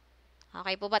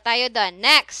 Okay po ba tayo doon?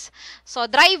 Next. So,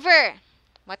 driver.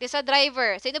 What is a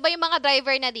driver? Sino ba yung mga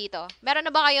driver na dito? Meron na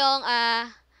ba kayong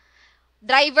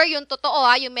driver yung totoo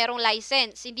yung merong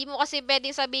license? Hindi mo kasi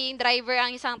pwedeng sabihin driver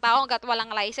ang isang tao hanggat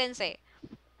walang license eh.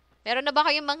 Meron na ba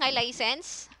kayong mga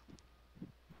license?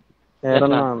 Meron,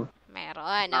 ma'am.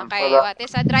 Meron. Okay. What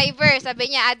is a driver?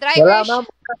 Sabi niya, a driver... Wala, ma'am.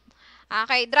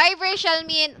 Okay, driver shall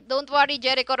mean, don't worry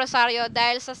Jericho Rosario,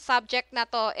 dahil sa subject na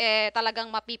to,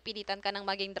 talagang mapipilitan ka ng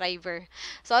maging driver.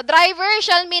 So, driver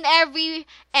shall mean every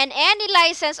and any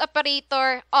licensed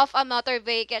operator of a motor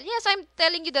vehicle. Yes, I'm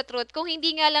telling you the truth. Kung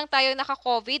hindi nga lang tayo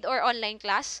naka-COVID or online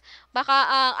class, baka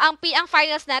ang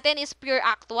finals natin is pure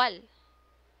actual.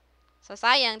 So,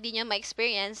 sayang, di nyo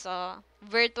ma-experience. So,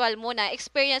 virtual muna.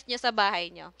 Experience nyo sa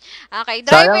bahay nyo. Okay,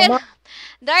 Sayang, ma'am.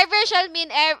 driver shall mean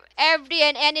every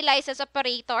and any licensed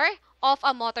operator of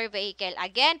a motor vehicle.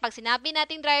 Again, pag sinabi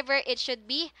nating driver, it should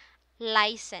be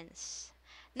license.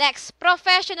 Next,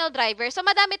 professional driver. So,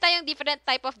 madami tayong different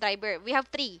type of driver. We have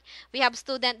three. We have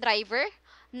student driver,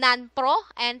 non-pro,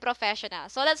 and professional.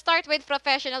 So, let's start with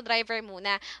professional driver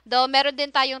muna. Though, meron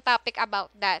din tayong topic about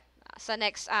that sa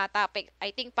next topic.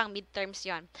 I think pang midterms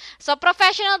yon. So,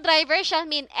 professional driver shall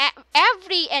mean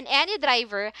every and any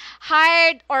driver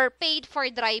hired or paid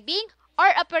for driving or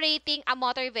operating a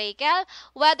motor vehicle,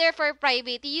 whether for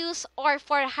private use or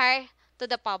for hire to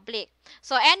the public.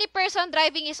 So, any person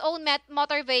driving his own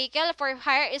motor vehicle for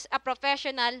hire is a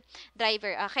professional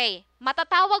driver. Okay.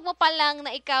 Matatawag mo pa lang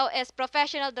na ikaw is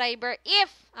professional driver if,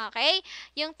 okay,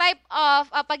 yung type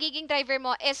of pagiging driver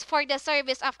mo is for the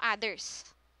service of others.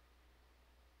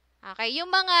 Okay, yung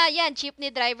mga yan,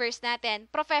 jeepney drivers natin,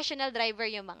 professional driver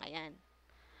yung mga yan.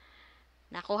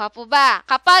 Nakuha po ba?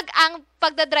 Kapag ang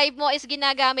pagdadrive mo is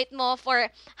ginagamit mo for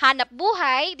hanap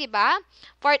buhay, di ba?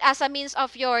 For as a means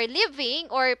of your living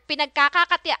or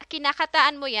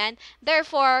kinakataan mo yan,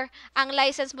 therefore, ang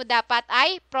license mo dapat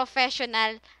ay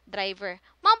professional driver.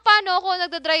 Ma'am, paano ako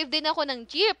nagdadrive din ako ng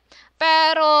jeep?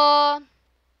 Pero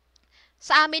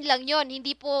sa amin lang yon,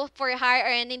 hindi po for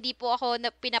hire and hindi po ako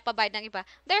pinapabayad ng iba.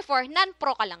 Therefore,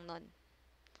 non-pro ka lang nun.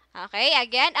 Okay,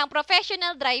 again, ang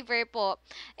professional driver po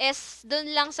is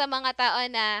dun lang sa mga tao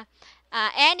na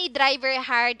any driver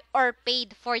hired or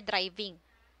paid for driving.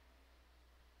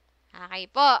 Okay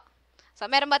po. So,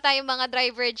 meron ba tayong mga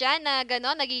driver dyan na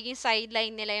gano'n, nagiging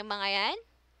sideline nila yung mga yan?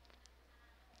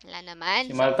 Wala naman.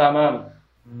 Si Malta, ma'am.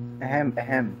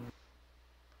 Ahem.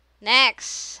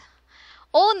 Next.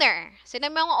 Owner.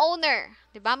 Sino yung owner?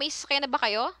 Diba? May sasakyan na ba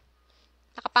kayo?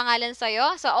 Nakapangalan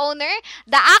sa'yo. So, owner,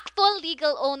 the actual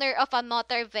legal owner of a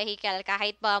motor vehicle.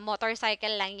 Kahit ba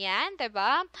motorcycle lang yan,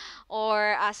 diba?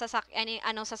 Or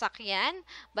anong sasakyan.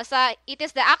 Basta, it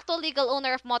is the actual legal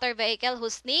owner of motor vehicle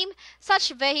whose name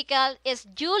such vehicle is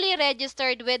duly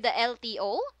registered with the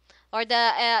LTO or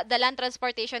the Land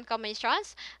Transportation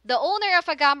Commissions. The owner of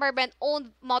a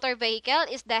government-owned motor vehicle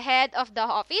is the head of the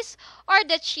office or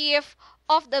the chief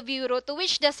of the bureau to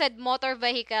which the said motor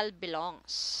vehicle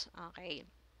belongs. Okay.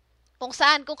 Kung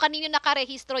kanino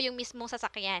nakarehistro yung mismong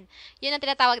sasakyan. Yun ang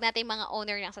tinatawag natin mga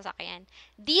owner ng sasakyan.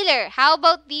 Dealer. How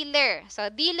about dealer?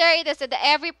 So, dealer, it is the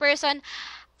every person,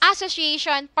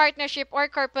 association, partnership, or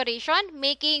corporation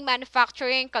making,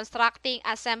 manufacturing, constructing,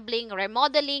 assembling,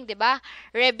 remodeling, diba?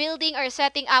 Rebuilding or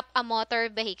setting up a motor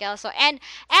vehicle. So, and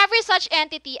every such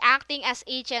entity acting as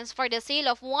agents for the sale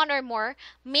of one or more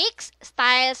makes,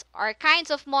 styles, or kinds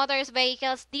of motor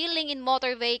vehicles, dealing in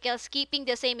motor vehicles, keeping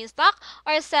the same in stock,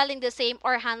 or selling the same,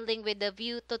 or handling with the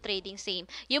view to trading same.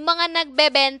 Yung mga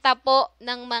nagbebenta po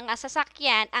ng mga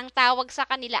sasakyan, ang tawag sa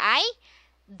kanila ay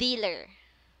dealer.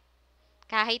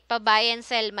 Kahit pa buy and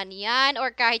sell man yan,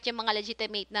 or kahit yung mga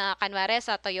legitimate na kanwari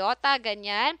sa Toyota,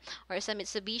 ganyan, or sa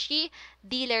Mitsubishi,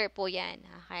 dealer po yan.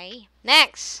 Okay?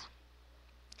 Next.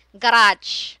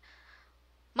 Garage.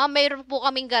 Ma'am, mayroon po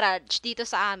kaming garage dito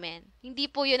sa amin. Hindi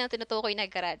po yun ang tinutukoy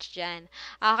na garage dyan.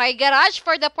 Okay, garage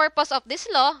for the purpose of this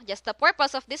law, just the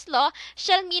purpose of this law,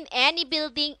 shall mean any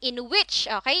building in which,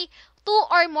 okay, two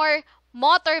or more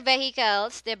motor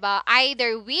vehicles, diba,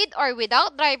 either with or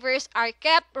without drivers are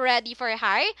kept ready for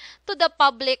hire to the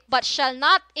public but shall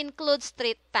not include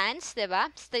street stands,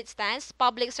 diba, street stands,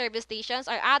 public service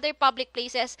stations, or other public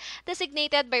places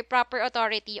designated by proper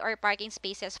authority or parking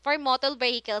spaces for motor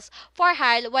vehicles for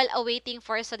hire while awaiting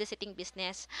for soliciting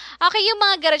business. Okay, yung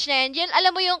mga garage na yan,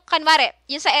 alam mo yung, kanwari,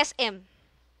 yung sa SM.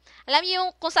 Alam mo yung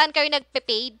kung saan kayo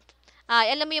nagpe-paid?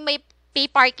 Alam mo yung may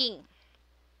pay parking.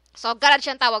 So, garage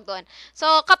yung tawag doon. So,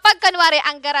 kapag kanwari,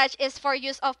 ang garage is for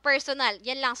use of personal,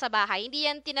 yan lang sa bahay. Hindi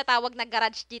yan tinatawag na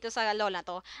garage dito sa law na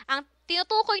to. Ang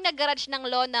tinutukoy na garage ng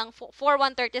law ng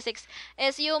 4136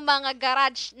 is yung mga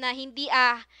garage na hindi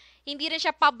rin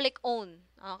siya public owned.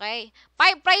 Okay?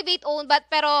 Private owned,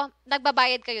 pero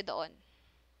nagbabayad kayo doon.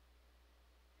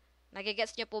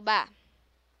 Nagigets nyo po ba?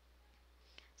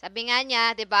 Sabi nga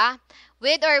niya, 'di ba?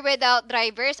 With or without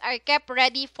drivers are kept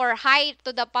ready for hire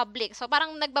to the public. So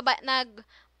parang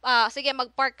sige,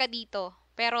 mag-park ka dito,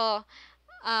 pero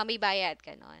may bayad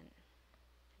ka noon.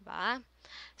 'Di ba?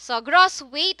 So, gross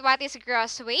weight, what is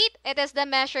gross weight? It is the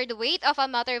measured weight of a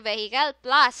motor vehicle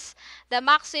plus the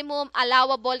maximum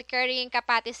allowable carrying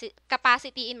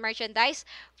capacity in merchandise,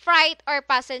 freight, or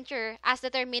passenger as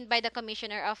determined by the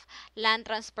Commissioner of Land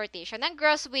Transportation. Ang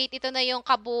gross weight, ito na yung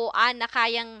kabuuan na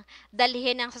kayang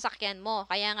dalhin ng sasakyan mo.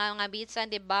 Kaya nga minsan,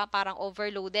 di ba, parang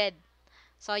overloaded.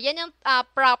 So, yan yung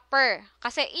proper.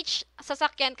 Kasi each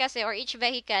sasakyan kasi or each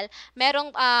vehicle, merong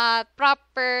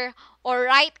proper or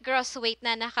right gross weight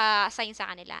na naka-assign sa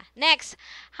kanila. Next,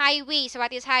 highways. What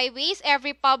is highways?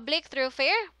 Every public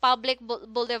thoroughfare, public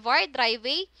boulevard,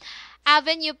 driveway,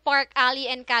 avenue, park, alley,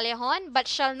 and callejon, but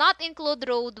shall not include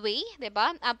roadway,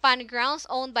 diba? Upon grounds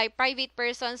owned by private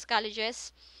persons, colleges,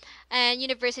 and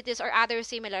universities or other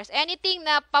similars. Anything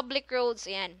na public roads,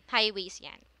 yan. Highways,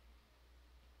 yan.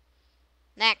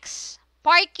 Next,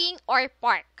 parking or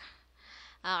park.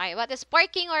 Okay, what is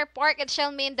parking or park? It shall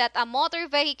mean that a motor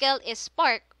vehicle is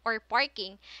parked or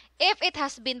parking if it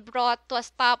has been brought to a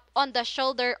stop on the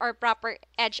shoulder or proper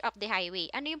edge of the highway.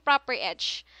 Ano yung proper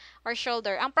edge or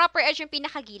shoulder? Ang proper edge yung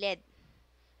pinakagilid.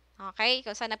 Okay,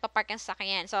 kung saan nagpapark ang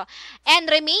sasakyan. So, and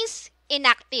remains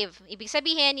inactive. Ibig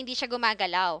sabihin, hindi siya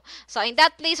gumagalaw. So, in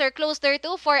that place or close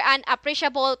thereto for an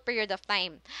appreciable period of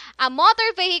time. A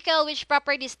motor vehicle which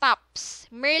properly stops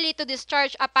merely to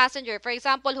discharge a passenger. For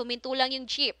example, huminto lang yung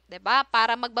jeep, 'di ba?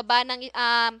 Para magbaba ng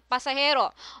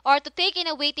pasahero or to take in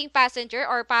a waiting passenger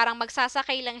or parang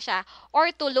magsasakay lang siya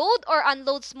or to load or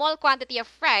unload small quantity of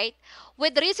freight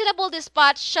with reasonable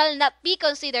dispatch shall not be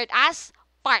considered as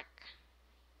park.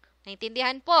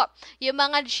 Naintindihan po. Yung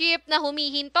mga jeep na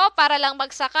humihinto para lang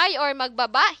magsakay or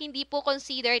magbaba, hindi po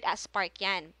considered as park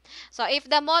yan. So, if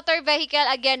the motor vehicle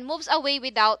again moves away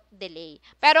without delay.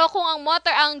 Pero kung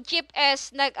ang jeep is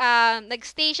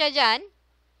nagstay siya dyan,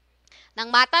 ng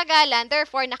matagalan,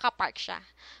 therefore nakapark siya.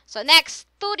 So next,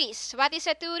 tourist. What is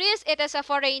a tourist? It is a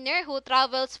foreigner who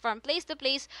travels from place to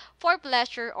place for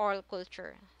pleasure or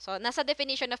culture. So nasa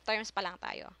definition of terms pa lang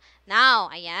tayo.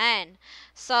 Now, ayan.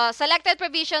 So selected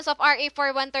provisions of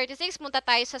RA.4136, punta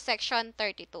tayo sa section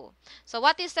 32. So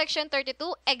what is section 32?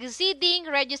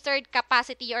 Exceeding registered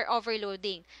capacity or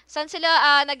overloading. Saan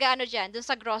sila nag-ano dyan? Dun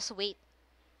sa gross weight.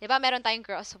 Diba, meron tayong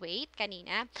gross weight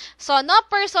kanina. So, no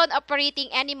person operating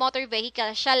any motor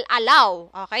vehicle shall allow,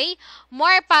 okay,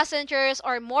 more passengers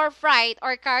or more freight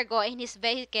or cargo in his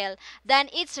vehicle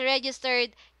than its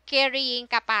registered carrying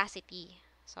capacity.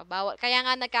 So, bawal. Kaya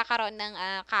nga nagkakaroon ng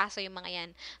kaso yung mga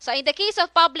yan. So, in the case of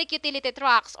public utility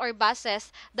trucks or buses,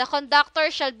 the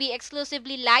conductor shall be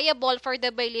exclusively liable for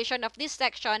the violation of this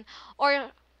section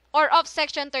or of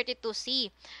section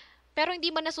 32C. Pero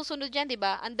hindi man nasusunod yan, di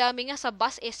ba? Ang dami nga sa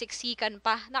bus, siksikan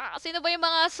pa. Sino ba yung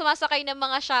mga sumasakay ng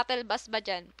mga shuttle bus ba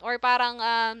dyan? Or parang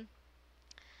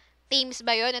teams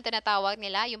ba yun ang tinatawag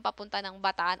nila? Yung papunta ng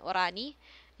Bataan, Orani?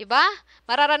 Di ba?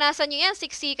 Mararanasan nyo yan,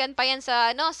 siksikan pa yan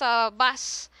sa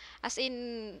bus. As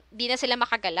in, di na sila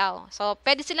makagalaw. So,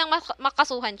 pwede silang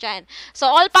makasuhan dyan. So,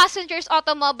 all passengers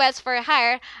automobiles for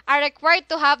hire are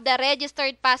required to have the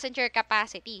registered passenger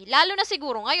capacity. Lalo na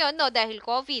siguro ngayon, no, dahil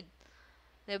COVID.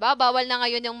 Diba? Bawal na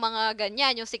ngayon yung mga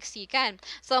ganyan, yung siksikan.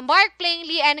 So, mark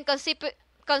plainly and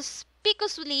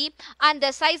conspicuously on the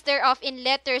sides thereof in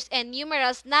letters and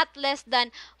numerals not less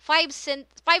than 5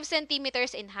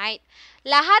 centimeters in height.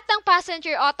 Lahat ng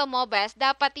passenger automobiles,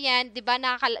 dapat yan, diba,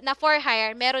 na for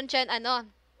hire, meron dyan,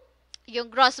 yung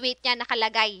gross weight niya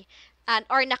nakalagay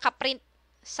or nakaprint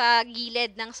sa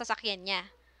gilid ng sasakyan niya.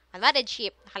 Another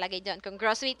jeep, nakalagay doon, kung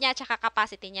gross weight niya, tsaka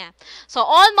capacity niya. So,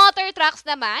 all motor trucks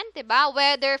naman, diba,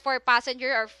 whether for passenger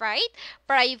or freight,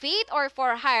 private or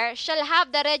for hire, shall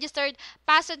have the registered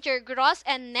passenger gross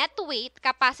and net weight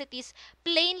capacities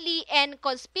plainly and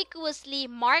conspicuously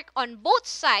marked on both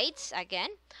sides,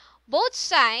 again, both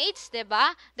sides,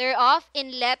 diba, thereof,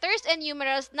 in letters and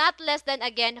numerals not less than,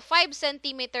 again, 5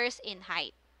 centimeters in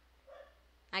height.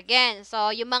 Again, so,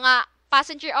 yung mga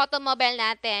passenger automobile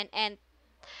natin and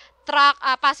truck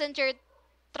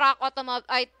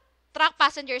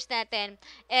passengers natin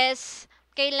is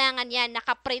kailangan yan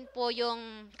nakaprint po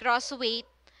yung gross weight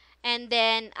and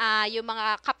then yung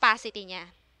mga capacity niya.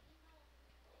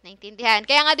 Naintindihan?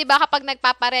 Kaya nga 'di ba kapag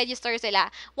nagpapa-register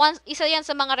sila, isa yan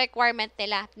sa mga requirement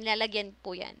nila, nilalagyan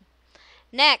po yan.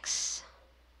 Next,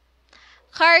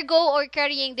 cargo or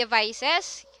carrying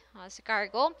devices. Sa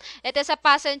cargo. It is a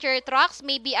passenger trucks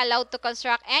may be allowed to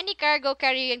construct any cargo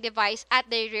carrying device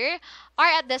at the rear or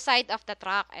at the side of the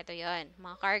truck. Ito yun,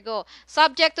 mga cargo.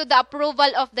 Subject to the approval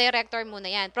of director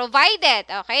muna yan. Provided,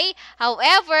 okay?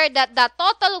 However, that the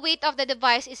total weight of the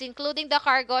device is including the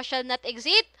cargo shall not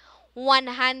exceed 100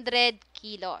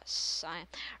 kilos.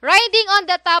 Riding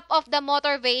on the top of the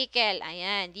motor vehicle.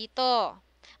 Ayan, dito.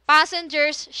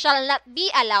 Passengers shall not be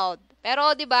allowed.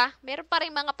 Pero 'di ba, meron pa ring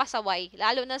mga pasaway,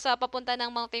 lalo na sa papunta ng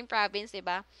Mountain Province, 'di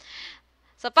ba?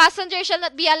 So passengers shall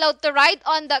not be allowed to ride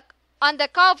on the on the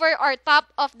cover or top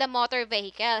of the motor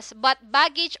vehicles, but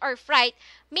baggage or freight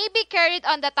may be carried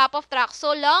on the top of truck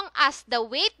so long as the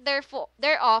weight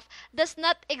thereof does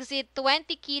not exceed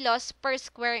 20 kilos per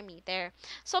square meter.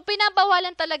 So,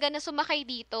 pinabawalan talaga na sumakay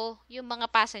dito yung mga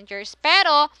passengers.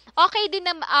 Pero, okay din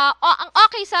na, ang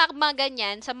okay sa mga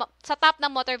ganyan, sa top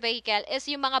ng motor vehicle is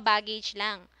yung mga baggage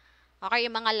lang. Okay,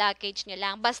 yung mga luggage nyo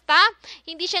lang. Basta,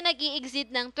 hindi siya nag-i-exceed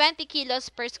ng 20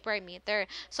 kilos per square meter.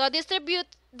 So,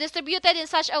 distributed in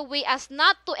such a way as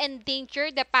not to endanger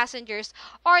the passengers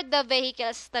or the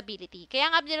vehicle's stability.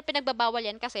 Kaya nga nila pinagbabawal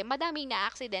yan kasi madaming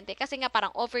na-aksidente kasi nga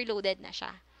parang overloaded na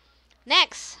siya.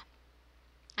 Next.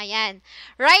 Ayan.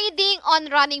 Riding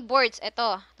on running boards.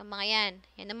 Ito mga yan.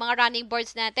 Yan ang mga running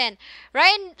boards natin.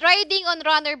 Riding on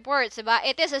runner boards, diba?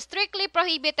 It is strictly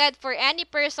prohibited for any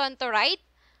person to ride.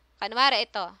 Kanwari,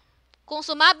 ito. Kung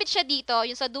sumabit siya dito,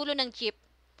 yung sa dulo ng jeep,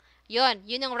 yun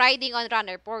yung riding on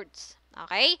runner boards.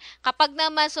 Okay? Kapag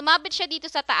naman sumabit siya dito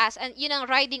sa taas, yun ang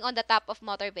riding on the top of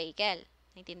motor vehicle.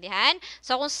 Naintindihan?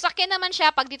 So, kung sasakyan naman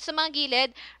siya, pag dito sa mga gilid,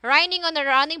 riding on the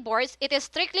running boards, it is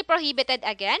strictly prohibited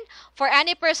again for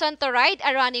any person to ride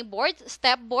a running board,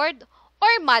 step board,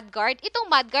 or mudguard. Itong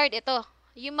mudguard, ito.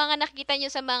 Yung mga nakikita nyo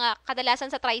sa mga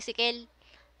kadalasan sa tricycle.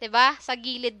 'Di ba? Sa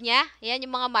gilid niya. Yan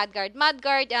yung mga mudguard.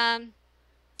 Mudguard,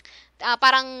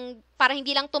 para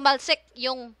hindi lang tumalsik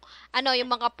yung yung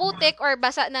mga putik or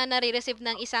basa na nare-receive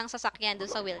ng isang sasakyan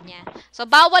doon sa wheel niya. So,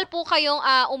 bawal po kayong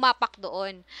umapak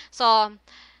doon. So,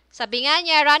 sabi nga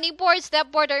niya, running board,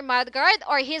 step board, or mudguard,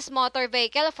 or his motor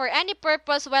vehicle for any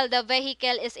purpose while the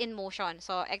vehicle is in motion.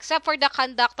 So, except for the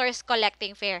conductors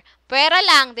collecting fare. Pwera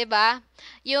lang, 'di ba?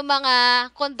 Yung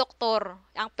mga konduktor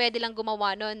ang pwede lang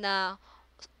gumawa noon na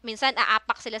minsan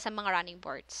aapak sila sa mga running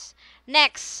boards.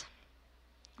 Next.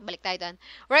 Balik tayo doon.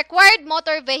 Required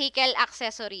motor vehicle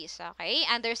accessories. Okay?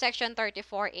 Under section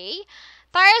 34A.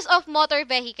 Tires of motor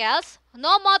vehicles.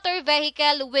 No motor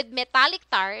vehicle with metallic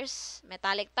tires.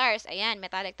 Metallic tires. Ayan,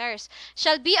 metallic tires.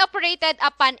 Shall be operated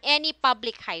upon any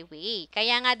public highway.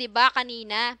 Kaya nga, di ba,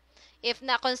 kanina, if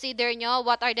na-consider nyo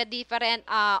what are the different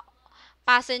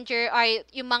passenger or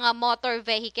yung mga motor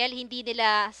vehicle, hindi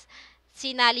nila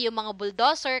sinali yung mga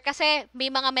bulldozer kasi may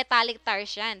mga metallic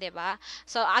tires yan, di ba?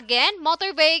 So, again,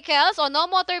 motor vehicles or no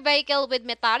motor vehicle with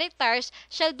metallic tires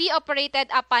shall be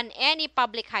operated upon any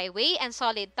public highway and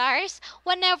solid tires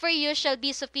whenever you shall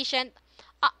be sufficient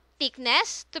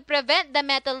thickness to prevent the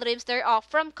metal rims thereof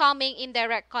from coming in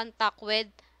direct contact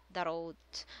with the road.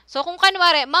 So, kung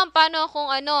kanwari, ma'am, paano kung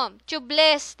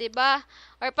tubeless, di ba?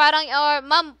 Or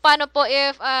ma'am, paano po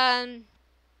if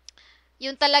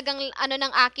yung talagang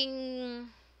ng aking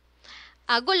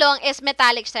gulong is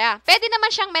metallic siya. Pwede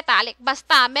naman siyang metallic.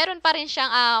 Basta, meron pa rin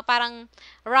siyang parang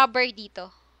rubber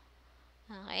dito.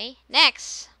 Okay?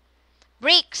 Next.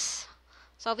 Brakes.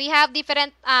 So, we have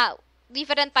different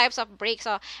types of brakes.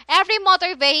 So, every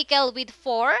motor vehicle with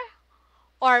 4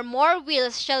 or more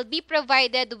wheels shall be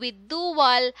provided with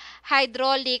dual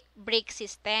hydraulic brake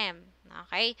system.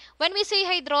 Okay? When we say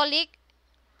hydraulic,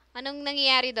 anong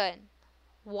nangyayari doon?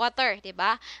 Water,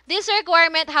 diba? This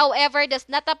requirement, however, does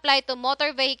not apply to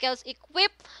motor vehicles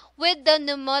equipped with the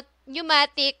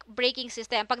pneumatic braking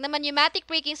system. Pag naman pneumatic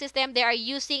braking system, they are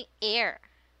using air.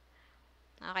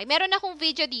 Okay, meron akong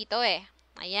video dito eh.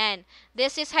 Ayan.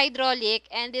 This is hydraulic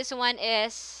and this one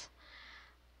is,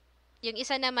 yung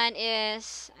isa naman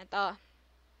is,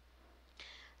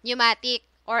 pneumatic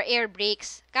or air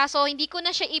brakes. Kaso, hindi ko na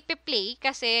siya ipi-play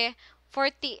kasi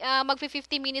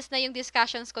magfi-50 minutes na yung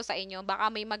discussions ko sa inyo.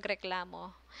 Baka may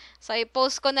magreklamo. So,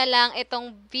 i-post ko na lang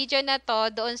itong video na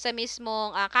to doon sa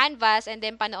mismong canvas and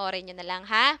then panoorin nyo na lang,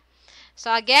 ha?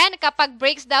 So, again, kapag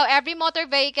brakes daw, every motor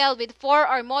vehicle with 4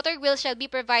 or motor wheels shall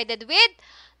be provided with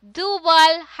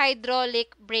dual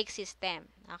hydraulic brake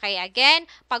system. Okay, again,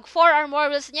 pag 4 or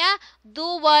more wheels niya,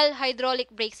 dual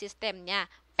hydraulic brake system niya.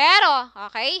 Pero,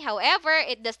 okay, however,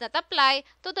 it does not apply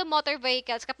to the motor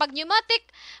vehicles. Kapag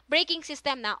pneumatic braking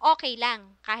system na, okay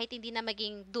lang. Kahit hindi na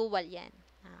maging dual yan.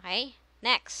 Okay?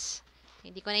 Next.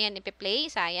 Hindi ko na yan ipi-play.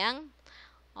 Sayang.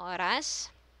 Oras.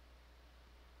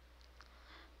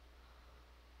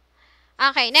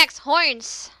 Okay, next.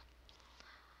 Horns.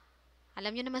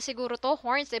 Alam nyo naman siguro to,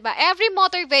 horns, diba? Every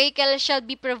motor vehicle shall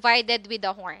be provided with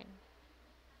a horn.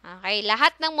 Okay,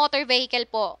 lahat ng motor vehicle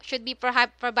po should be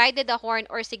provided a horn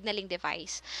or signaling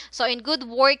device. So, in good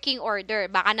working order.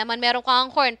 Baka naman meron kang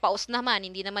horn, paus naman,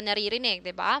 hindi naman naririnig,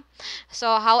 'di ba?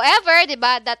 So, however, 'di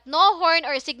ba, that no horn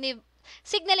or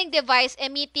signaling device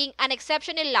emitting an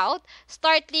exceptionally loud,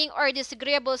 startling, or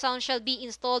disagreeable sound shall be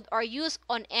installed or used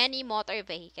on any motor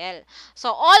vehicle. So,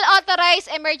 all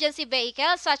authorized emergency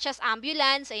vehicles such as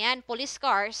ambulance, ayan, police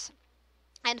cars,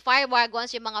 and fire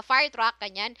wagons, yung mga fire truck,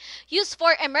 ganyan, used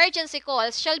for emergency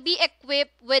calls shall be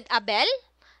equipped with a bell,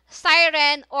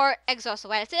 siren, or exhaust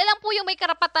well. Sila lang po yung may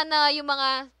karapatan na yung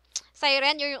mga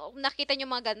siren, yung nakita nyo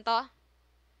mga ganito.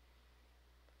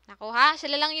 Naku ha,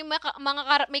 sila lang yung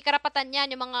may karapatan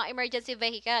yan, yung mga emergency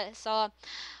vehicle. So,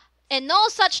 and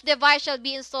no such device shall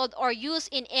be installed or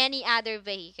used in any other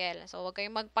vehicle. So, huwag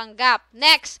kayong magpanggap.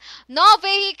 Next, no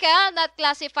vehicle not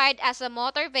classified as a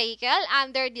motor vehicle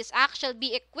under this act shall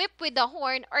be equipped with a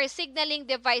horn or signaling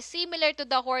device similar to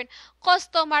the horn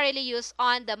customarily used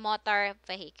on the motor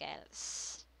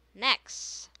vehicles.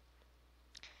 Next,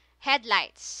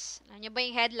 headlights. Alam niyo ba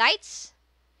yung headlights?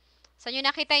 Saan nyo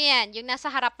nakita yan? Yung nasa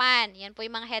harapan. Yan po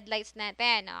yung mga headlights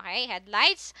natin. Okay,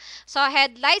 headlights. So,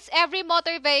 headlights, every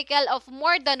motor vehicle of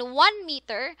more than 1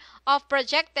 meter of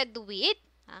projected width.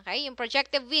 Okay, yung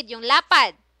projected width, yung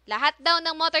lapad. Lahat daw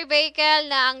ng motor vehicle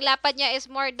na ang lapad niya is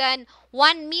more than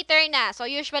 1 meter na. So,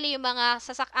 usually yung mga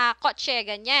kotse,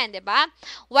 ganyan, di ba?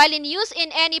 While in use in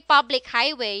any public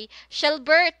highway, shall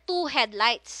bear 2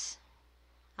 headlights.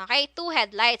 Okay, 2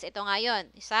 headlights. Ito nga yun.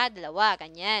 Isa, dalawa,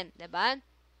 ganyan, di ba?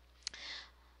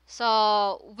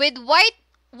 So, with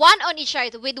one on each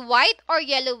side, with white or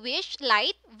yellowish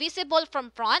light visible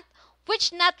from front,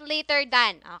 which not later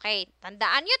than, okay,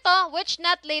 tandaan nyo to, which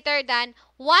not later than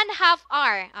 1/2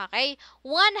 hour, okay,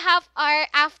 1/2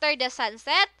 hour after the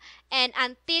sunset, and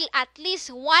until at least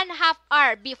 1/2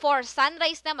 hour before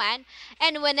sunrise naman,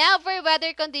 and whenever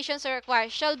weather conditions are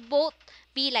required, shall both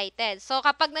be lighted. So,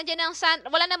 kapag nandiyan ang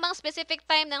wala namang specific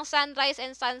time ng sunrise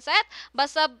and sunset,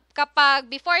 basta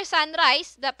kapag before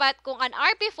sunrise, dapat kung an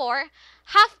hour before,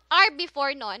 1/2 hour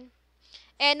before nun,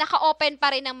 naka-open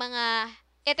pa rin ng mga,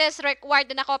 it is required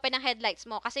na naka-open ng headlights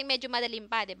mo kasi medyo madalim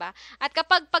pa, 'di ba? At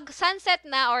kapag pag sunset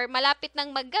na or malapit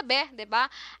ng maggabi, 'di ba?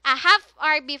 A 1/2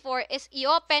 hour before is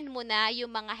i-open mo na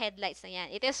yung mga headlights na 'yan.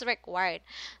 It is required.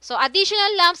 So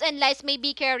additional lamps and lights may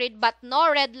be carried but no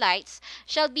red lights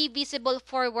shall be visible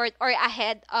forward or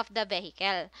ahead of the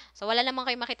vehicle. So wala namang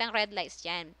kayo makitang red lights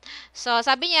diyan. So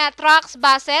sabi niya, trucks,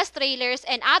 buses, trailers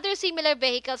and other similar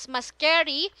vehicles must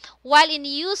carry while in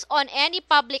use on any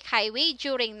public highway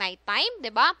during nighttime,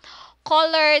 'di ba?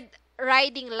 Colored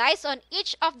riding lights on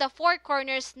each of the 4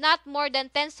 corners not more than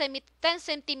 10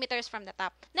 centimeters from the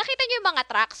top. Nakita niyo yung mga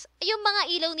trucks? Yung mga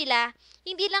ilaw nila,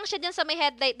 hindi lang siya dyan sa may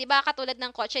headlight, di ba? Katulad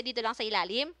ng kotse, dito lang sa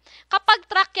ilalim. Kapag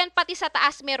truck yan, pati sa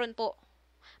taas meron po.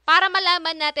 Para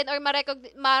malaman natin or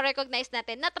ma-recognize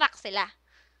natin na truck sila.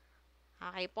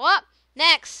 Okay po?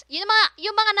 Next, yung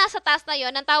mga nasa taas na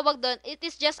yon, ang tawag doon, it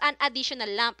is just an additional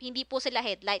lamp. Hindi po sila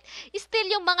headlight. Still,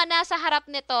 yung mga nasa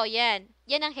harap nito, yan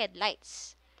ang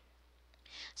headlights.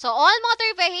 So, all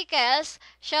motor vehicles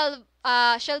shall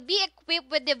be equipped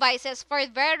with devices for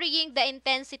varying the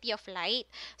intensity of light.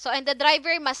 So, and the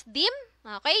driver must dim,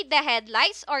 okay, the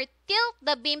headlights or tilt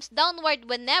the beams downward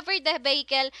whenever the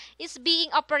vehicle is being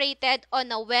operated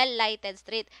on a well-lighted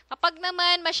street. Kapag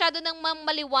naman masyado nang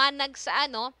maliwanag sa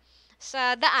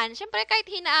daan, syempre kahit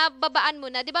hinababaan mo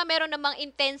na, 'di ba? Meron namang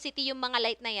intensity yung mga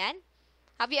light na 'yan.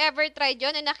 Have you ever tried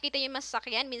yun? Nakita yung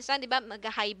masakyan, minsan, 'di ba,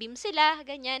 mag-high beam sila,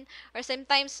 ganyan, or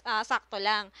sometimes sakto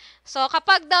lang. So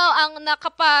kapag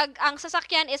ang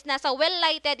sasakyan is nasa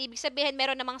well-lighted, ibig sabihin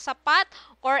meron namang sapat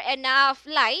or enough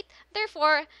light,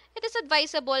 therefore, it is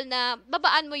advisable na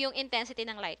babaan mo yung intensity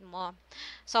ng light mo.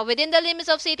 So, within the limits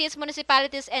of cities,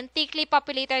 municipalities, and thickly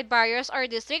populated barrios or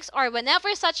districts, or whenever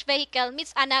such vehicle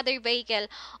meets another vehicle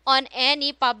on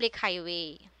any public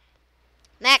highway.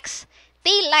 Next,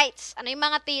 tail lights. Ano yung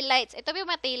mga tail lights? Ito yung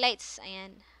mga tail lights.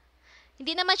 Ayan.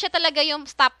 Hindi naman siya talaga yung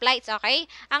stoplights, okay?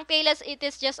 Ang taillights, it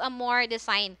is just a more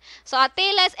design. So, a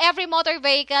taillights, every motor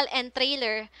vehicle and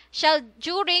trailer shall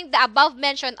during the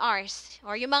above-mentioned hours.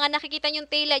 Or yung mga nakikita yung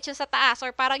taillights yung sa taas or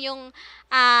parang yung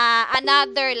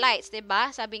another lights,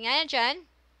 diba? Sabi nga yan dyan.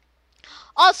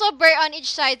 Also, bear on each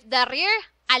side the rear,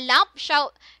 a lamp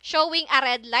showing a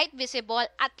red light visible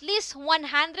at least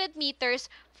 100 meters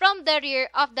from the rear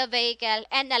of the vehicle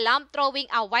and a lamp throwing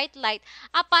a white light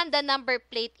upon the number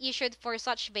plate issued for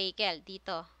such vehicle.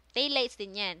 Dito. Taillights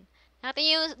din yan. Nakita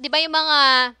nyo, di ba yung mga,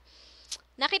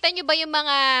 nakita nyo ba yung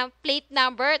mga plate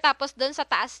number tapos doon sa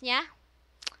taas niya,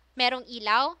 merong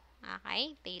ilaw?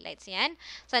 Okay, taillights yan.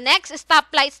 So, next,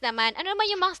 stoplights naman. Ano naman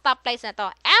yung mga stoplights na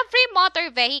to? Every motor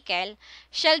vehicle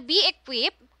shall be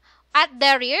equipped at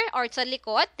the rear or sa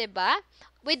likod, diba?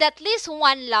 With at least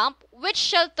one lamp which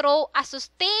shall throw a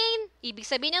sustain. Ibig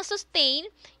sabihin ng sustain,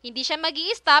 hindi siya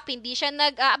magi-stop, hindi siya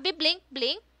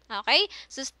nag-blink-blink. Okay?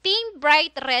 Sustain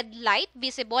bright red light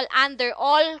visible under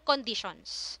all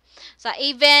conditions. So,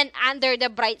 even under the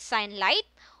bright sign light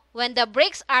when the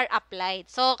brakes are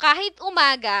applied. So, kahit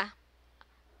umaga,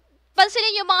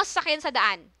 pansinin yung mga sasakyan sa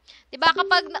daan. 'Di ba?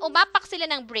 Kapag umapak sila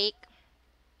ng brake,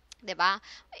 'di ba?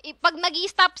 Pag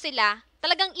nag-i-stop sila,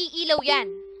 talagang iilaw 'yan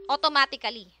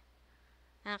automatically.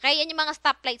 Okay, yan yung mga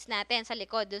stoplights natin sa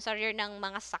likod, dun sa rear ng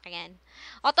mga sasakyan.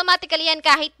 Automatically yan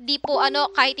kahit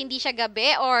kahit hindi siya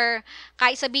gabi or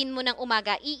kahit sabihin mo ng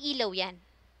umaga, iilaw yan.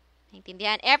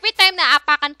 Naintindihan? Every time na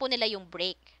apakan po nila yung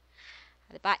brake.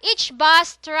 Diba? Each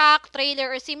bus, truck,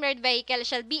 trailer, or similar vehicle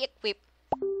shall be equipped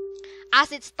as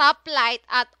its stoplight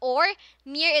at or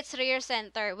near its rear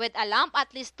center with a lamp at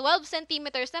least 12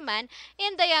 centimeters naman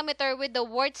in diameter with the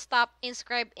word stop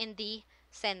inscribed in the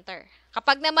center.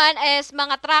 Kapag naman is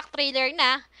mga truck trailer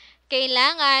na,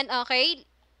 kailangan, okay,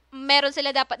 meron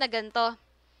sila dapat na ganito.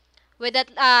 With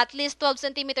at least 12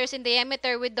 centimeters in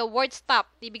diameter with the word stop.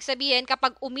 Ibig sabihin,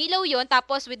 kapag umilaw yon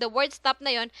tapos with the word stop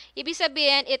na yon, ibig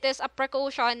sabihin, it is a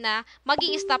precaution na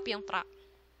magi-stop yung truck.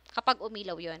 Kapag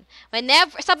umilaw yon.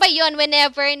 Sabay yon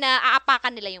whenever na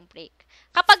aapakan nila yung brake.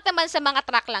 Kapag naman sa mga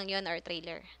truck lang yon or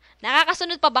trailer.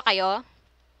 Nakakasunod pa ba kayo?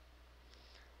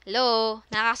 Hello?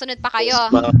 Nakakasunod pa kayo?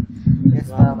 Yes,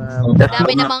 ma'am.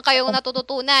 Dami naman kayong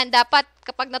natututunan. Dapat,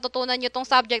 kapag natutunan nyo tong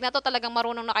subject na to, talagang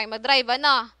marunong na kayo mag-drive,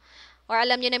 ano? Or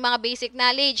alam nyo na yung mga basic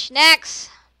knowledge. Next!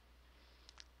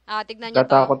 Tignan nyo to.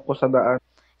 Tatakot po sa daan.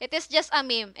 It is just a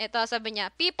meme. Ito, sabi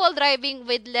niya, people driving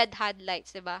with LED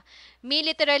headlights, diba? Me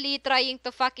literally trying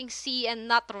to fucking see and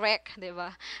not wreck,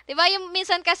 diba? Diba, yung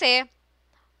minsan kasi,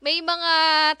 may mga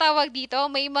tawag dito,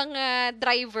 may mga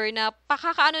driver na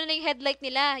pakakaano na yung headlight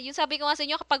nila. Yung sabi ko nga sa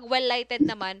inyo, kapag well-lighted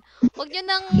naman, huwag nyo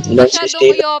nang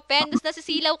masyadong i-open.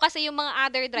 Nasisilaw kasi yung mga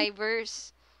other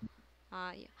drivers.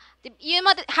 Yung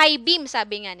high beam,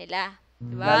 sabi nga nila.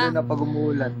 Diba? Lalo na pag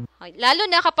umuulan. Lalo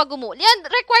na kapag umuulan. Yan,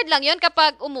 required lang yun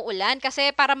kapag umuulan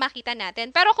kasi para makita natin.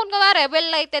 Pero kung kumare,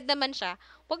 well-lighted naman siya,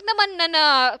 wag naman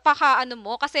na pakaano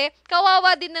mo kasi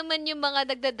kawawa din naman yung mga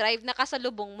nagda-drive na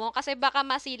kasalubong mo kasi baka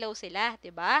masilaw sila,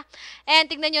 'di ba? And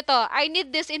tingnan niyo to, I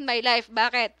need this in my life.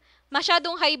 Bakit?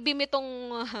 Masyadong high beam itong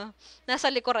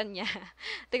nasa likuran niya.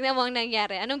 Tingnan mo ang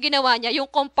nangyari. Anong ginawa niya? Yung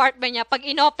compartment niya, pag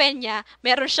inopen niya,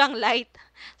 meron siyang light.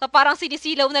 So, parang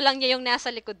sinisilaw na lang niya yung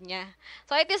nasa likod niya.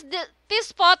 So,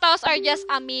 these photos are just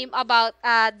a meme about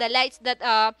the lights that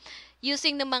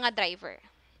using ng mga driver.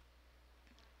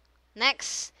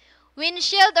 Next,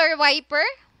 windshield or wiper.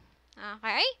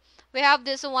 Okay. We have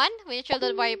this one, windshield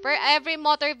or wiper. Every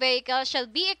motor vehicle shall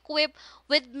be equipped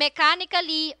with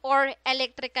mechanically or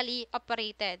electrically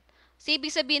operated. So,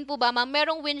 ibig sabihin po ba, ma'am,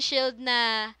 merong windshield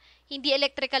na hindi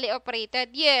electrically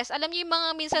operated? Yes. Alam niyo yung mga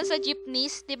minsan sa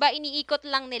jeepneys, 'di ba, iniikot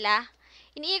lang nila.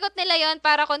 Iniikot nila 'yon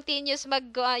para continuous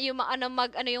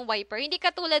yung wiper. Hindi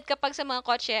katulad kapag sa mga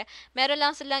kotse, meron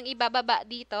lang silang ibababa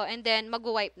dito and then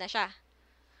mag-wipe na siya.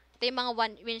 Ito yung mga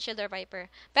windshield or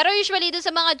wiper. Pero usually, dun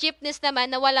sa mga jeepneys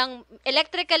naman na walang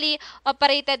electrically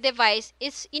operated device,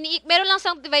 meron lang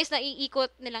isang device na iikot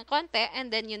nilang konti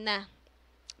and then yun na.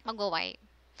 Mag-wipe.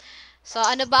 So,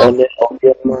 ano ba?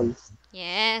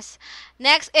 Yes.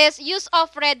 Next is use of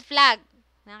red flag.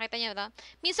 Nakita niyo to?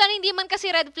 Minsan hindi man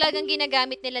kasi red flag ang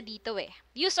ginagamit nila dito eh.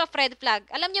 Use of red flag.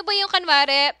 Alam niyo ba yung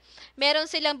kanwari, meron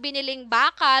silang biniling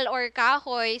bakal or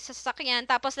kahoy sa sasakyan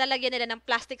tapos lalagyan nila ng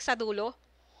plastic sa dulo?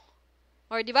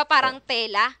 Or di ba parang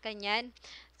tela, ganyan.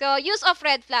 So, use of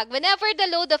red flag. Whenever the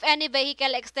load of any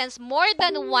vehicle extends more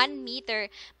than 1 meter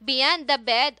beyond the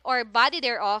bed or body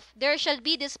thereof, there shall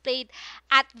be displayed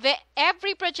at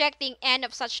every projecting end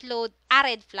of such load a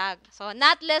red flag. So,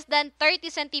 not less than 30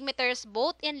 centimeters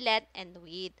both in length and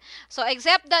width. So,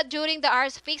 except that during the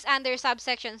hours fixed under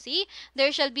subsection C, there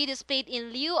shall be displayed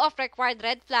in lieu of required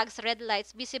red flags, red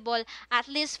lights visible at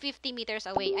least 50 meters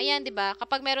away. Ayan, di ba?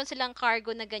 Kapag meron silang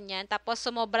cargo na ganyan, tapos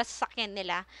sumobra sa sakyan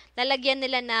nila, lalagyan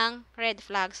nila ng red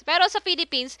flags. Pero sa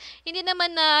Philippines, hindi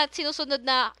naman na sinusunod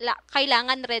na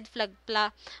kailangan red flag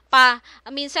pa.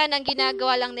 Minsan, ang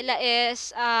ginagawa lang nila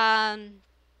is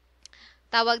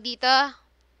tawag dito,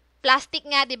 plastic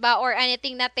nga, 'di ba, or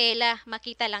anything na tela,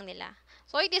 makita lang nila.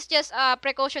 So it is just a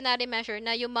precautionary measure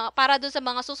na yung mga para doon sa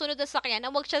mga susunod na sasakyan na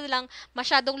huwag siya lang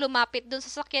masyadong lumapit doon sa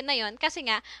sasakyan na 'yon kasi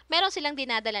nga meron silang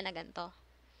dinadala na ganito.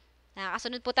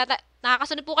 Nakakasunod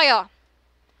po kayo.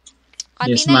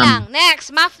 Konti Yes, na ma'am. lang.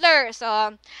 Next, muffler. So,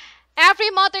 every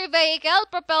motor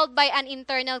vehicle propelled by an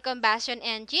internal combustion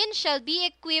engine shall be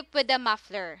equipped with a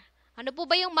muffler. Ano po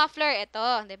ba yung muffler?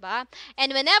 Ito, di ba?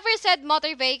 And whenever said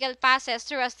motor vehicle passes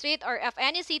through a street or of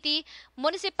any city,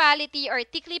 municipality, or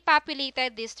thickly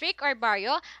populated district or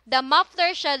barrio, the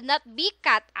muffler shall not be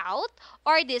cut out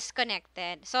or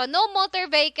disconnected. So, no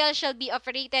motor vehicle shall be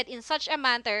operated in such a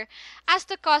manner as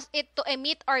to cause it to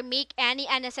emit or make any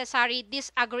unnecessary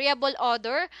disagreeable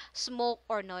odor, smoke,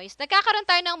 or noise. Nagkakaroon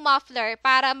tayo ng muffler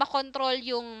para makontrol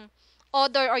yung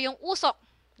odor or yung usok,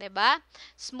 'di ba?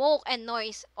 Smoke and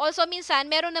noise. Also minsan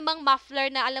meron namang muffler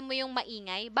na alam mo yung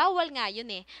maingay, bawal nga 'yun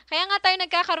eh. Kaya nga tayo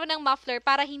nagkakaroon ng muffler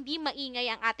para hindi maingay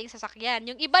ang ating sasakyan.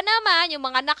 Yung iba naman, yung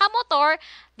mga nakamotor,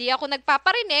 di ako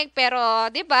nagpaparinig pero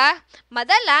 'di ba?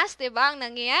 Madalas, 'di ba, ang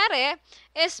nangyayari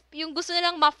is yung gusto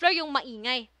nilang muffler yung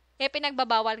maingay. Eh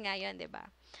pinagbabawal nga 'yun, 'di ba?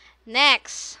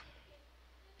 Next.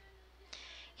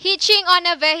 Hitching on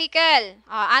a vehicle.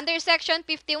 Under Section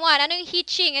 51. Ano yung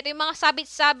hitching? Ito yung mga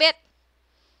sabit-sabit.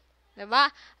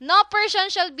 Diba? No person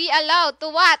shall be allowed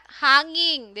to what?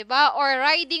 Hanging. Diba? Or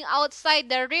riding outside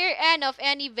the rear end of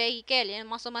any vehicle. Yan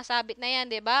mga sumasabit na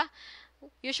yan. Diba?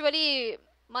 Usually,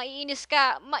 maiinis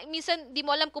ka. Minsan, di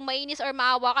mo alam kung maiinis or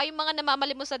maawa ka. Yung mga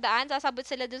namamali mo sa daan, sasabot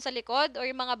sila dun sa likod. Or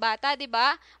yung mga bata, di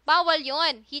ba? Bawal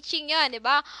yon. Hitching yan, di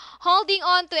ba? Holding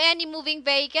on to any moving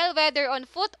vehicle, whether on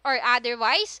foot or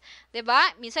otherwise. Di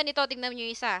ba? Minsan ito, tingnan nyo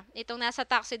yung isa. Itong nasa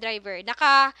taxi driver.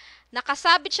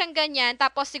 Nakasabit siyang ganyan,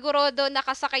 tapos sigurado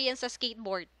nakasakay yan sa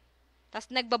skateboard. Tapos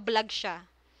nagbablog siya.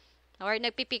 Or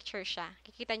nagpipicture siya.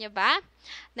 Kikita nyo ba?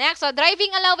 Next, so driving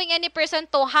allowing any person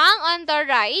to hang on the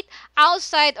right,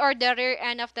 outside, or the rear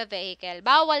end of the vehicle.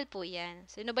 Bawal po yan.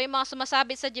 Sino ba yung mga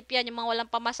sumasabit sa jeep yan? Yung mga walang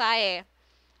pamasahe.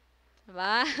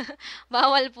 Diba?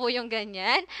 Bawal po yung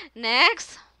ganyan.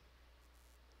 Next.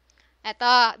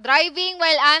 Ito, driving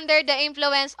while under the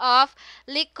influence of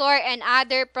liquor and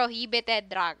other prohibited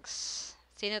drugs.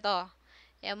 Sino to?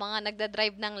 Yung mga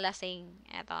nagda-drive ng lasing.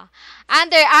 Ito.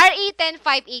 Under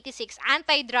R.A.10586,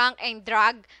 Anti-Drunk and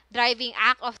Drug Driving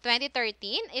Act of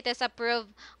 2013, it is approved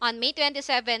on May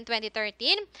 27,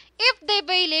 2013. If the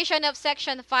violation of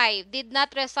Section 5 did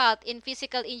not result in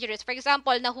physical injuries, for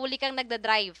example, nahuli kang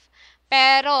nagda-drive,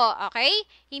 pero, okay,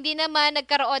 hindi naman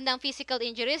nagkaroon ng physical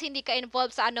injuries, hindi ka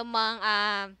involved sa anumang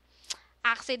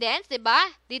accidents, diba?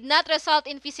 Did not result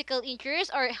in physical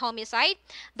injuries or homicide,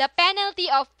 the penalty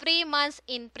of 3 months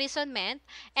imprisonment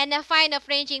and a fine of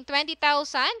ranging 20,000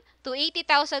 to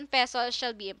 80,000 pesos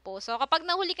shall be imposed. So, kapag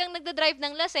nahuli kang nagda-drive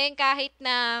ng laseng, kahit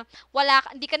na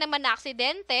hindi ka naman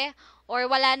na-aksidente, or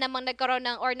wala namang nagkaroon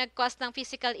ng or nag-cause ng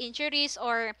physical injuries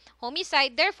or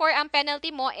homicide, therefore, ang penalty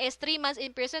mo is 3 months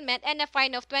imprisonment and a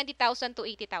fine of 20,000 to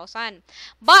 80,000.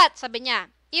 But, sabi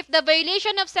niya, if the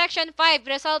violation of Section 5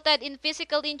 resulted in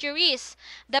physical injuries,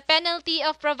 the penalty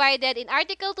of provided in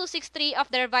Article 263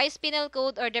 of the Revised Penal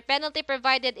Code or the penalty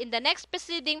provided in the next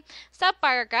preceding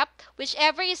subparagraph,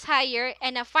 whichever is higher,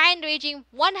 and a fine ranging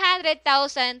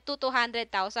 100,000 to 200,000.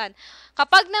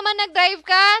 Kapag naman nag-drive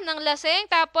ka ng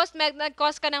laseng tapos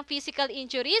nag-cause ka ng physical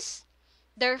injuries,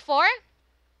 therefore,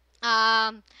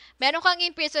 meron kang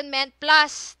imprisonment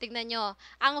plus, tignan nyo,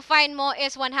 ang fine mo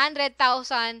is 100,000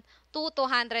 to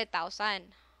 200,000.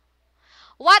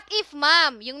 What if,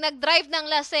 ma'am, yung nag-drive ng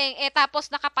laseng, tapos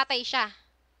nakapatay siya?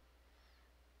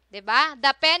 'Di ba?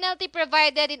 The penalty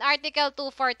provided in Article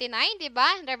 249, 'di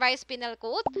ba? Revised Penal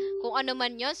Code. Kung ano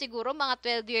man 'yon, siguro mga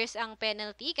 12 years ang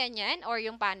penalty, kanyan, or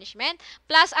yung punishment,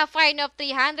 plus a fine of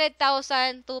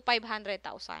 300,000 to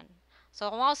 500,000. So,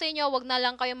 kung ako sa inyo, wag na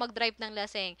lang kayo mag-drive ng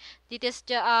laseng. It is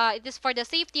for the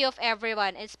safety of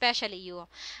everyone, especially you.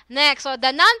 Next, so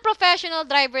the non-professional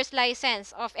driver's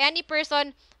license of any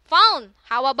person found.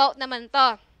 How about naman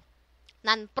to?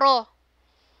 Non-pro.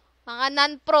 Mga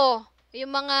non-pro.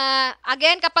 Yung mga,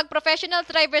 again, kapag professional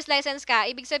driver's license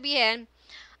ka, ibig sabihin,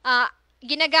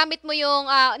 ginagamit mo yung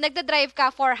nagda-drive ka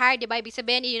for hire, 'di ba? Ibig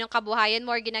sabihin yun yung kabuhayan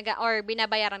mo or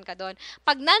binabayaran ka doon.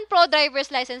 Pag non-pro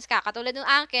driver's license ka, katulad ng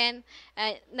akin,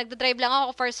 nagda-drive lang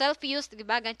ako for self-use, 'di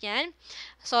ba? Ganyan.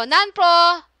 So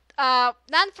non-pro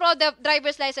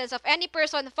driver's license of any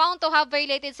person found to have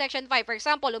violated Section 5. For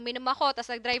example, uminom ako,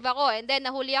 tapos nag-drive ako, and then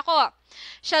nahuli ako,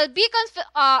 shall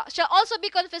also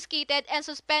be confiscated and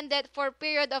suspended for a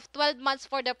period of 12 months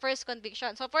for the first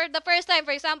conviction. So, for the first time,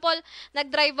 for example,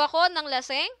 nag-drive ako ng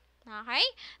laseng, okay?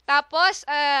 Tapos,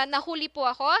 nahuli po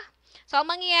ako. So, ang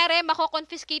mangyayari,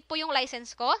 mako-confiscate po yung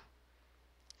license ko.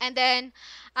 And then,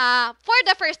 for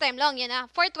the first time lang, yan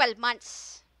for 12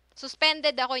 months.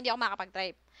 Suspended ako, hindi ako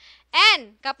makapag-drive.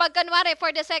 And, kapag kanwari,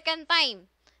 for the second time,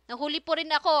 nahuli po rin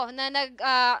ako na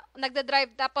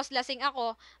nagda-drive tapos lasing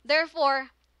ako, therefore,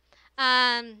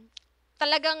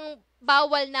 talagang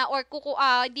bawal na or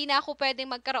hindi na ako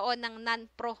pwedeng magkaroon ng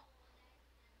non-pro.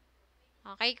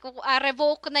 Okay?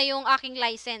 Revoke na yung aking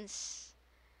license.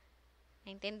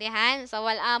 Naintindihan? So,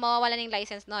 mawawalan ng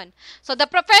license nun. So, the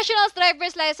professional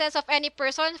driver's license of any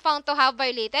person found to have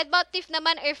violated, but if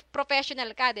naman, if professional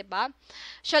ka, diba?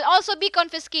 Shall also be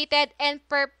confiscated and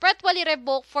perpetually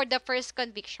revoked for the first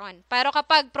conviction. Pero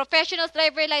kapag professional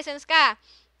driver license ka,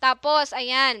 tapos,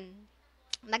 ayan,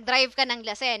 nag-drive ka ng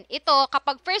lasen. Ito,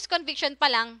 kapag first conviction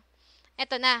pa lang,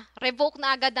 eto na, revoke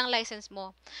na agad ang license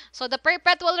mo. So, the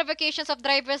perpetual revocations of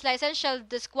driver's license shall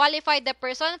disqualify the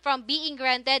person from being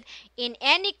granted in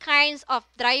any kinds of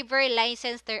driver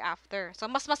license thereafter. So,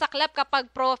 mas masaklap kapag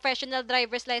professional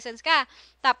driver's license ka,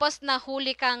 tapos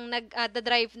nahuli kang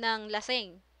nag-drive ng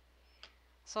lasing.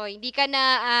 So, hindi ka na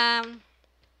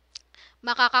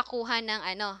makakakuha ng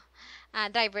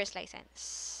driver's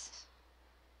license.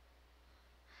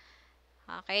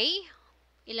 Okay?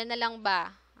 Ilan na lang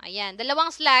ba? Ayan, 2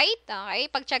 slide. Okay,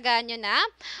 pagtiyagaan nyo na.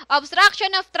 Obstruction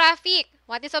of traffic.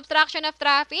 What is obstruction of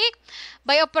traffic?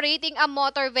 By operating a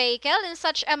motor vehicle in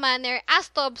such a manner as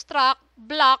to obstruct,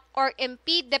 block, or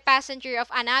impede the passenger of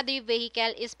another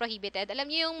vehicle is prohibited.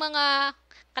 Alam niyo yung mga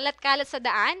kalat-kalat sa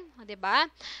daan, di ba?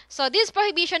 So, this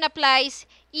prohibition applies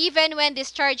even when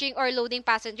discharging or loading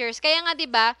passengers. Kaya nga, di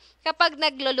ba, kapag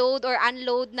naglo-load or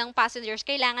unload ng passengers,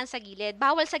 kailangan sa gilid.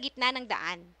 Bawal sa gitna ng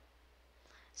daan.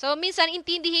 So, minsan,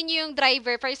 intindihin nyo yung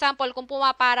driver. For example, kung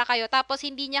pumapara kayo, tapos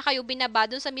hindi niya kayo binaba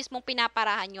dun sa mismong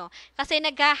pinaparahan nyo. Kasi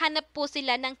naghahanap po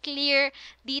sila ng clear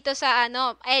dito sa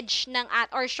edge ng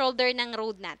or shoulder ng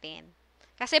road natin.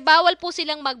 Kasi bawal po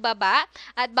silang magbaba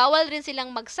at bawal rin silang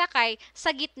magsakay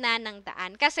sa gitna ng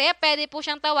daan. Kasi pwede po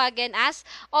siyang tawagin as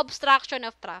obstruction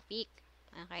of traffic.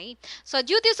 Okay? So,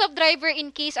 duties of driver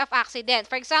in case of accident.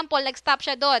 For example, nag-stop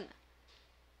siya doon.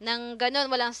 Nang ganun,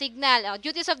 walang signal.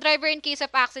 Duties of driver in case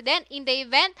of accident. In the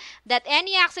event that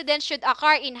any accident should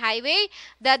occur in highway,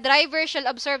 the driver shall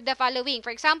observe the following.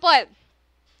 For example,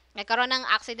 nagkaroon ng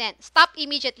accident. Stop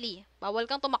immediately. Bawal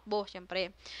kang tumakbo, syempre.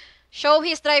 Show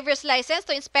his driver's license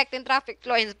to inspect in traffic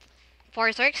law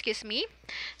enforcer,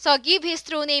 So, give his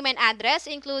true name and address,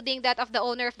 including that of the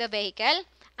owner of the vehicle.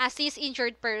 Assist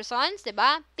injured persons,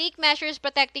 diba? Take measures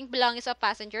protecting belongings of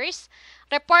passengers.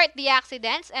 Report the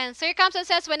accidents and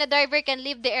circumstances when a driver can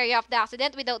leave the area of the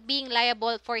accident without being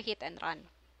liable for hit and run.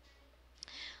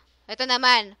 Ito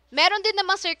naman, meron din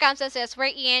namang circumstances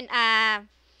wherein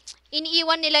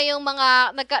iniiwan nila yung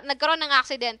mga nagkaroon ng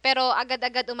accident pero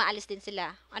agad-agad umaalis din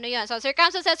sila. Ano yun? So,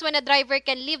 circumstances when a driver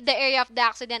can leave the area of the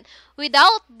accident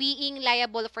without being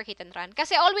liable for hit and run.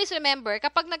 Kasi always remember,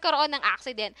 kapag nagkaroon ng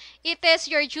accident, it is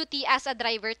your duty as a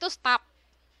driver to stop.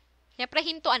 Siyempre,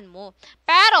 hintuan mo.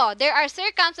 Pero, there are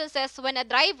circumstances when a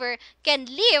driver can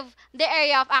leave the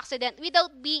area of accident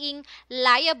without being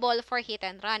liable for hit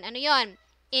and run. Ano yun?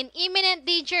 In imminent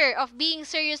danger of being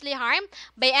seriously harmed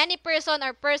by any person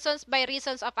or persons by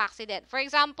reasons of accident. For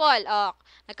example,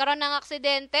 nagkaroon ng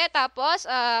aksidente, tapos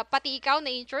pati ikaw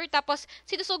na-injured, tapos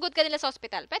sinusugod ka nila sa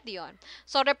hospital. Pwede yun.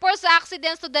 So, report the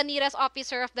accidents to the nearest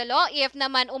officer of the law. If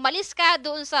naman umalis ka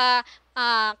doon sa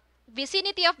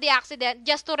vicinity of the accident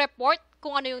just to report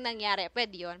kung ano yung nangyari.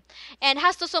 Pwede yun. And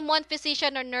has to summon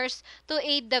physician or nurse to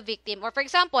aid the victim. Or for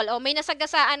example, may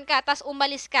nasagasaan ka, tas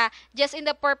umalis ka just in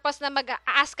the purpose na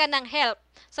mag-ask ka ng help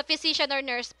sa physician or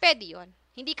nurse. Pwede yun.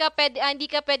 Hindi ka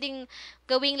pwedeng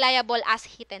gawing liable as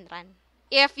hit and run.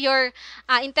 If your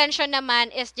intention naman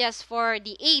is just for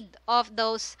the aid of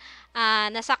those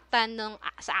nasaktan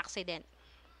sa accident.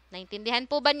 Naintindihan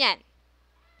po ba niyan?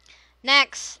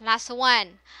 Next, last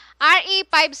one.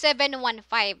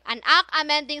 R.A.5715, an act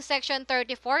amending Section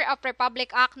 34 of Republic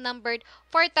Act numbered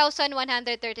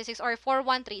 4136 or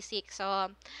 4136. So,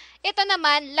 ito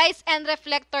naman, lights and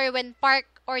reflector when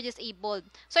parked or disabled.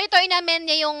 So, ito inamen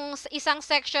niya yung isang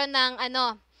section ng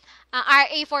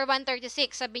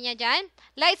R.A.4136. Sabi niya dyan,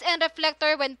 lights and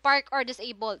reflector when parked or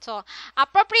disabled. So,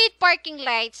 appropriate parking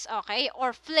lights, okay,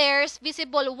 or flares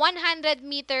visible 100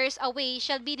 meters away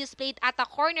shall be displayed at the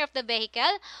corner of the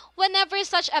vehicle whenever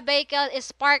such a vehicle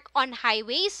is parked on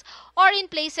highways or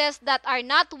in places that are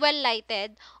not well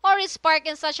lighted or is parked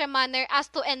in such a manner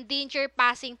as to endanger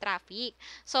passing traffic.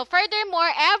 So,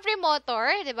 furthermore, every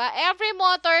motor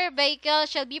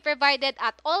vehicle shall be provided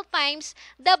at all times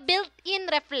the built-in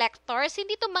reflectors,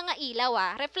 hindi to mga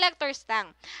ilaw reflectors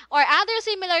lang, or other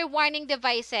similar warning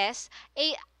devices,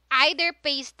 either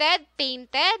pasted,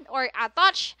 painted, or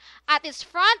attached at its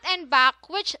front and back,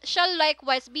 which shall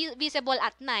likewise be visible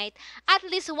at night, at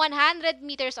least 100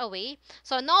 meters away.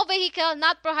 So, no vehicle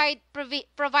not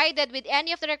provided with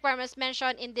any of the requirements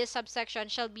mentioned in this subsection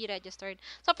shall be registered.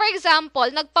 So, for example,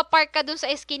 nagpa-park ka dun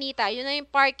sa eskinita, yun na yung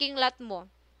parking lot mo.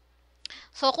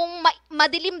 So, kung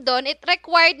madilim doon, it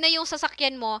required na yung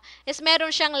sasakyan mo is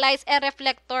meron siyang lights and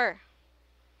reflector.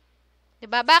 'Di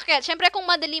ba? Bakit? Siyempre kung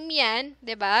madilim 'yan,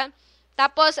 'di ba?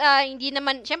 Tapos hindi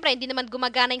naman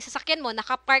gumagana yung sasakyan mo,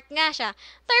 naka-park nga siya.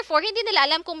 Therefore, hindi nila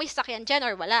alam kung may sasakyan diyan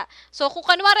or wala. So kung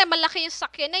kanwari malaki yung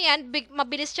sasakyan na 'yan,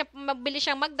 mabilis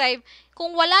siyang mag-drive,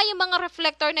 kung wala yung mga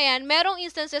reflector na 'yan, merong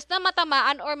instances na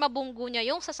matamaan or mabunggo niya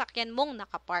yung sasakyan mong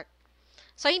naka-park.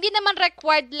 So, hindi naman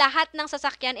required lahat ng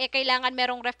sasakyan kailangan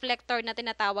merong reflector na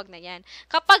tinatawag na yan.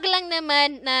 Kapag lang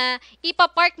naman na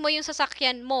ipapark mo yung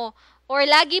sasakyan mo or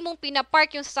lagi mong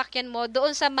pinapark yung sasakyan mo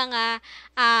doon sa mga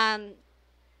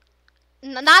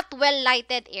not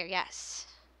well-lighted areas.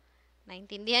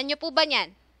 Naintindihan nyo po ba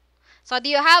yan? So, do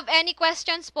you have any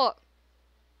questions po?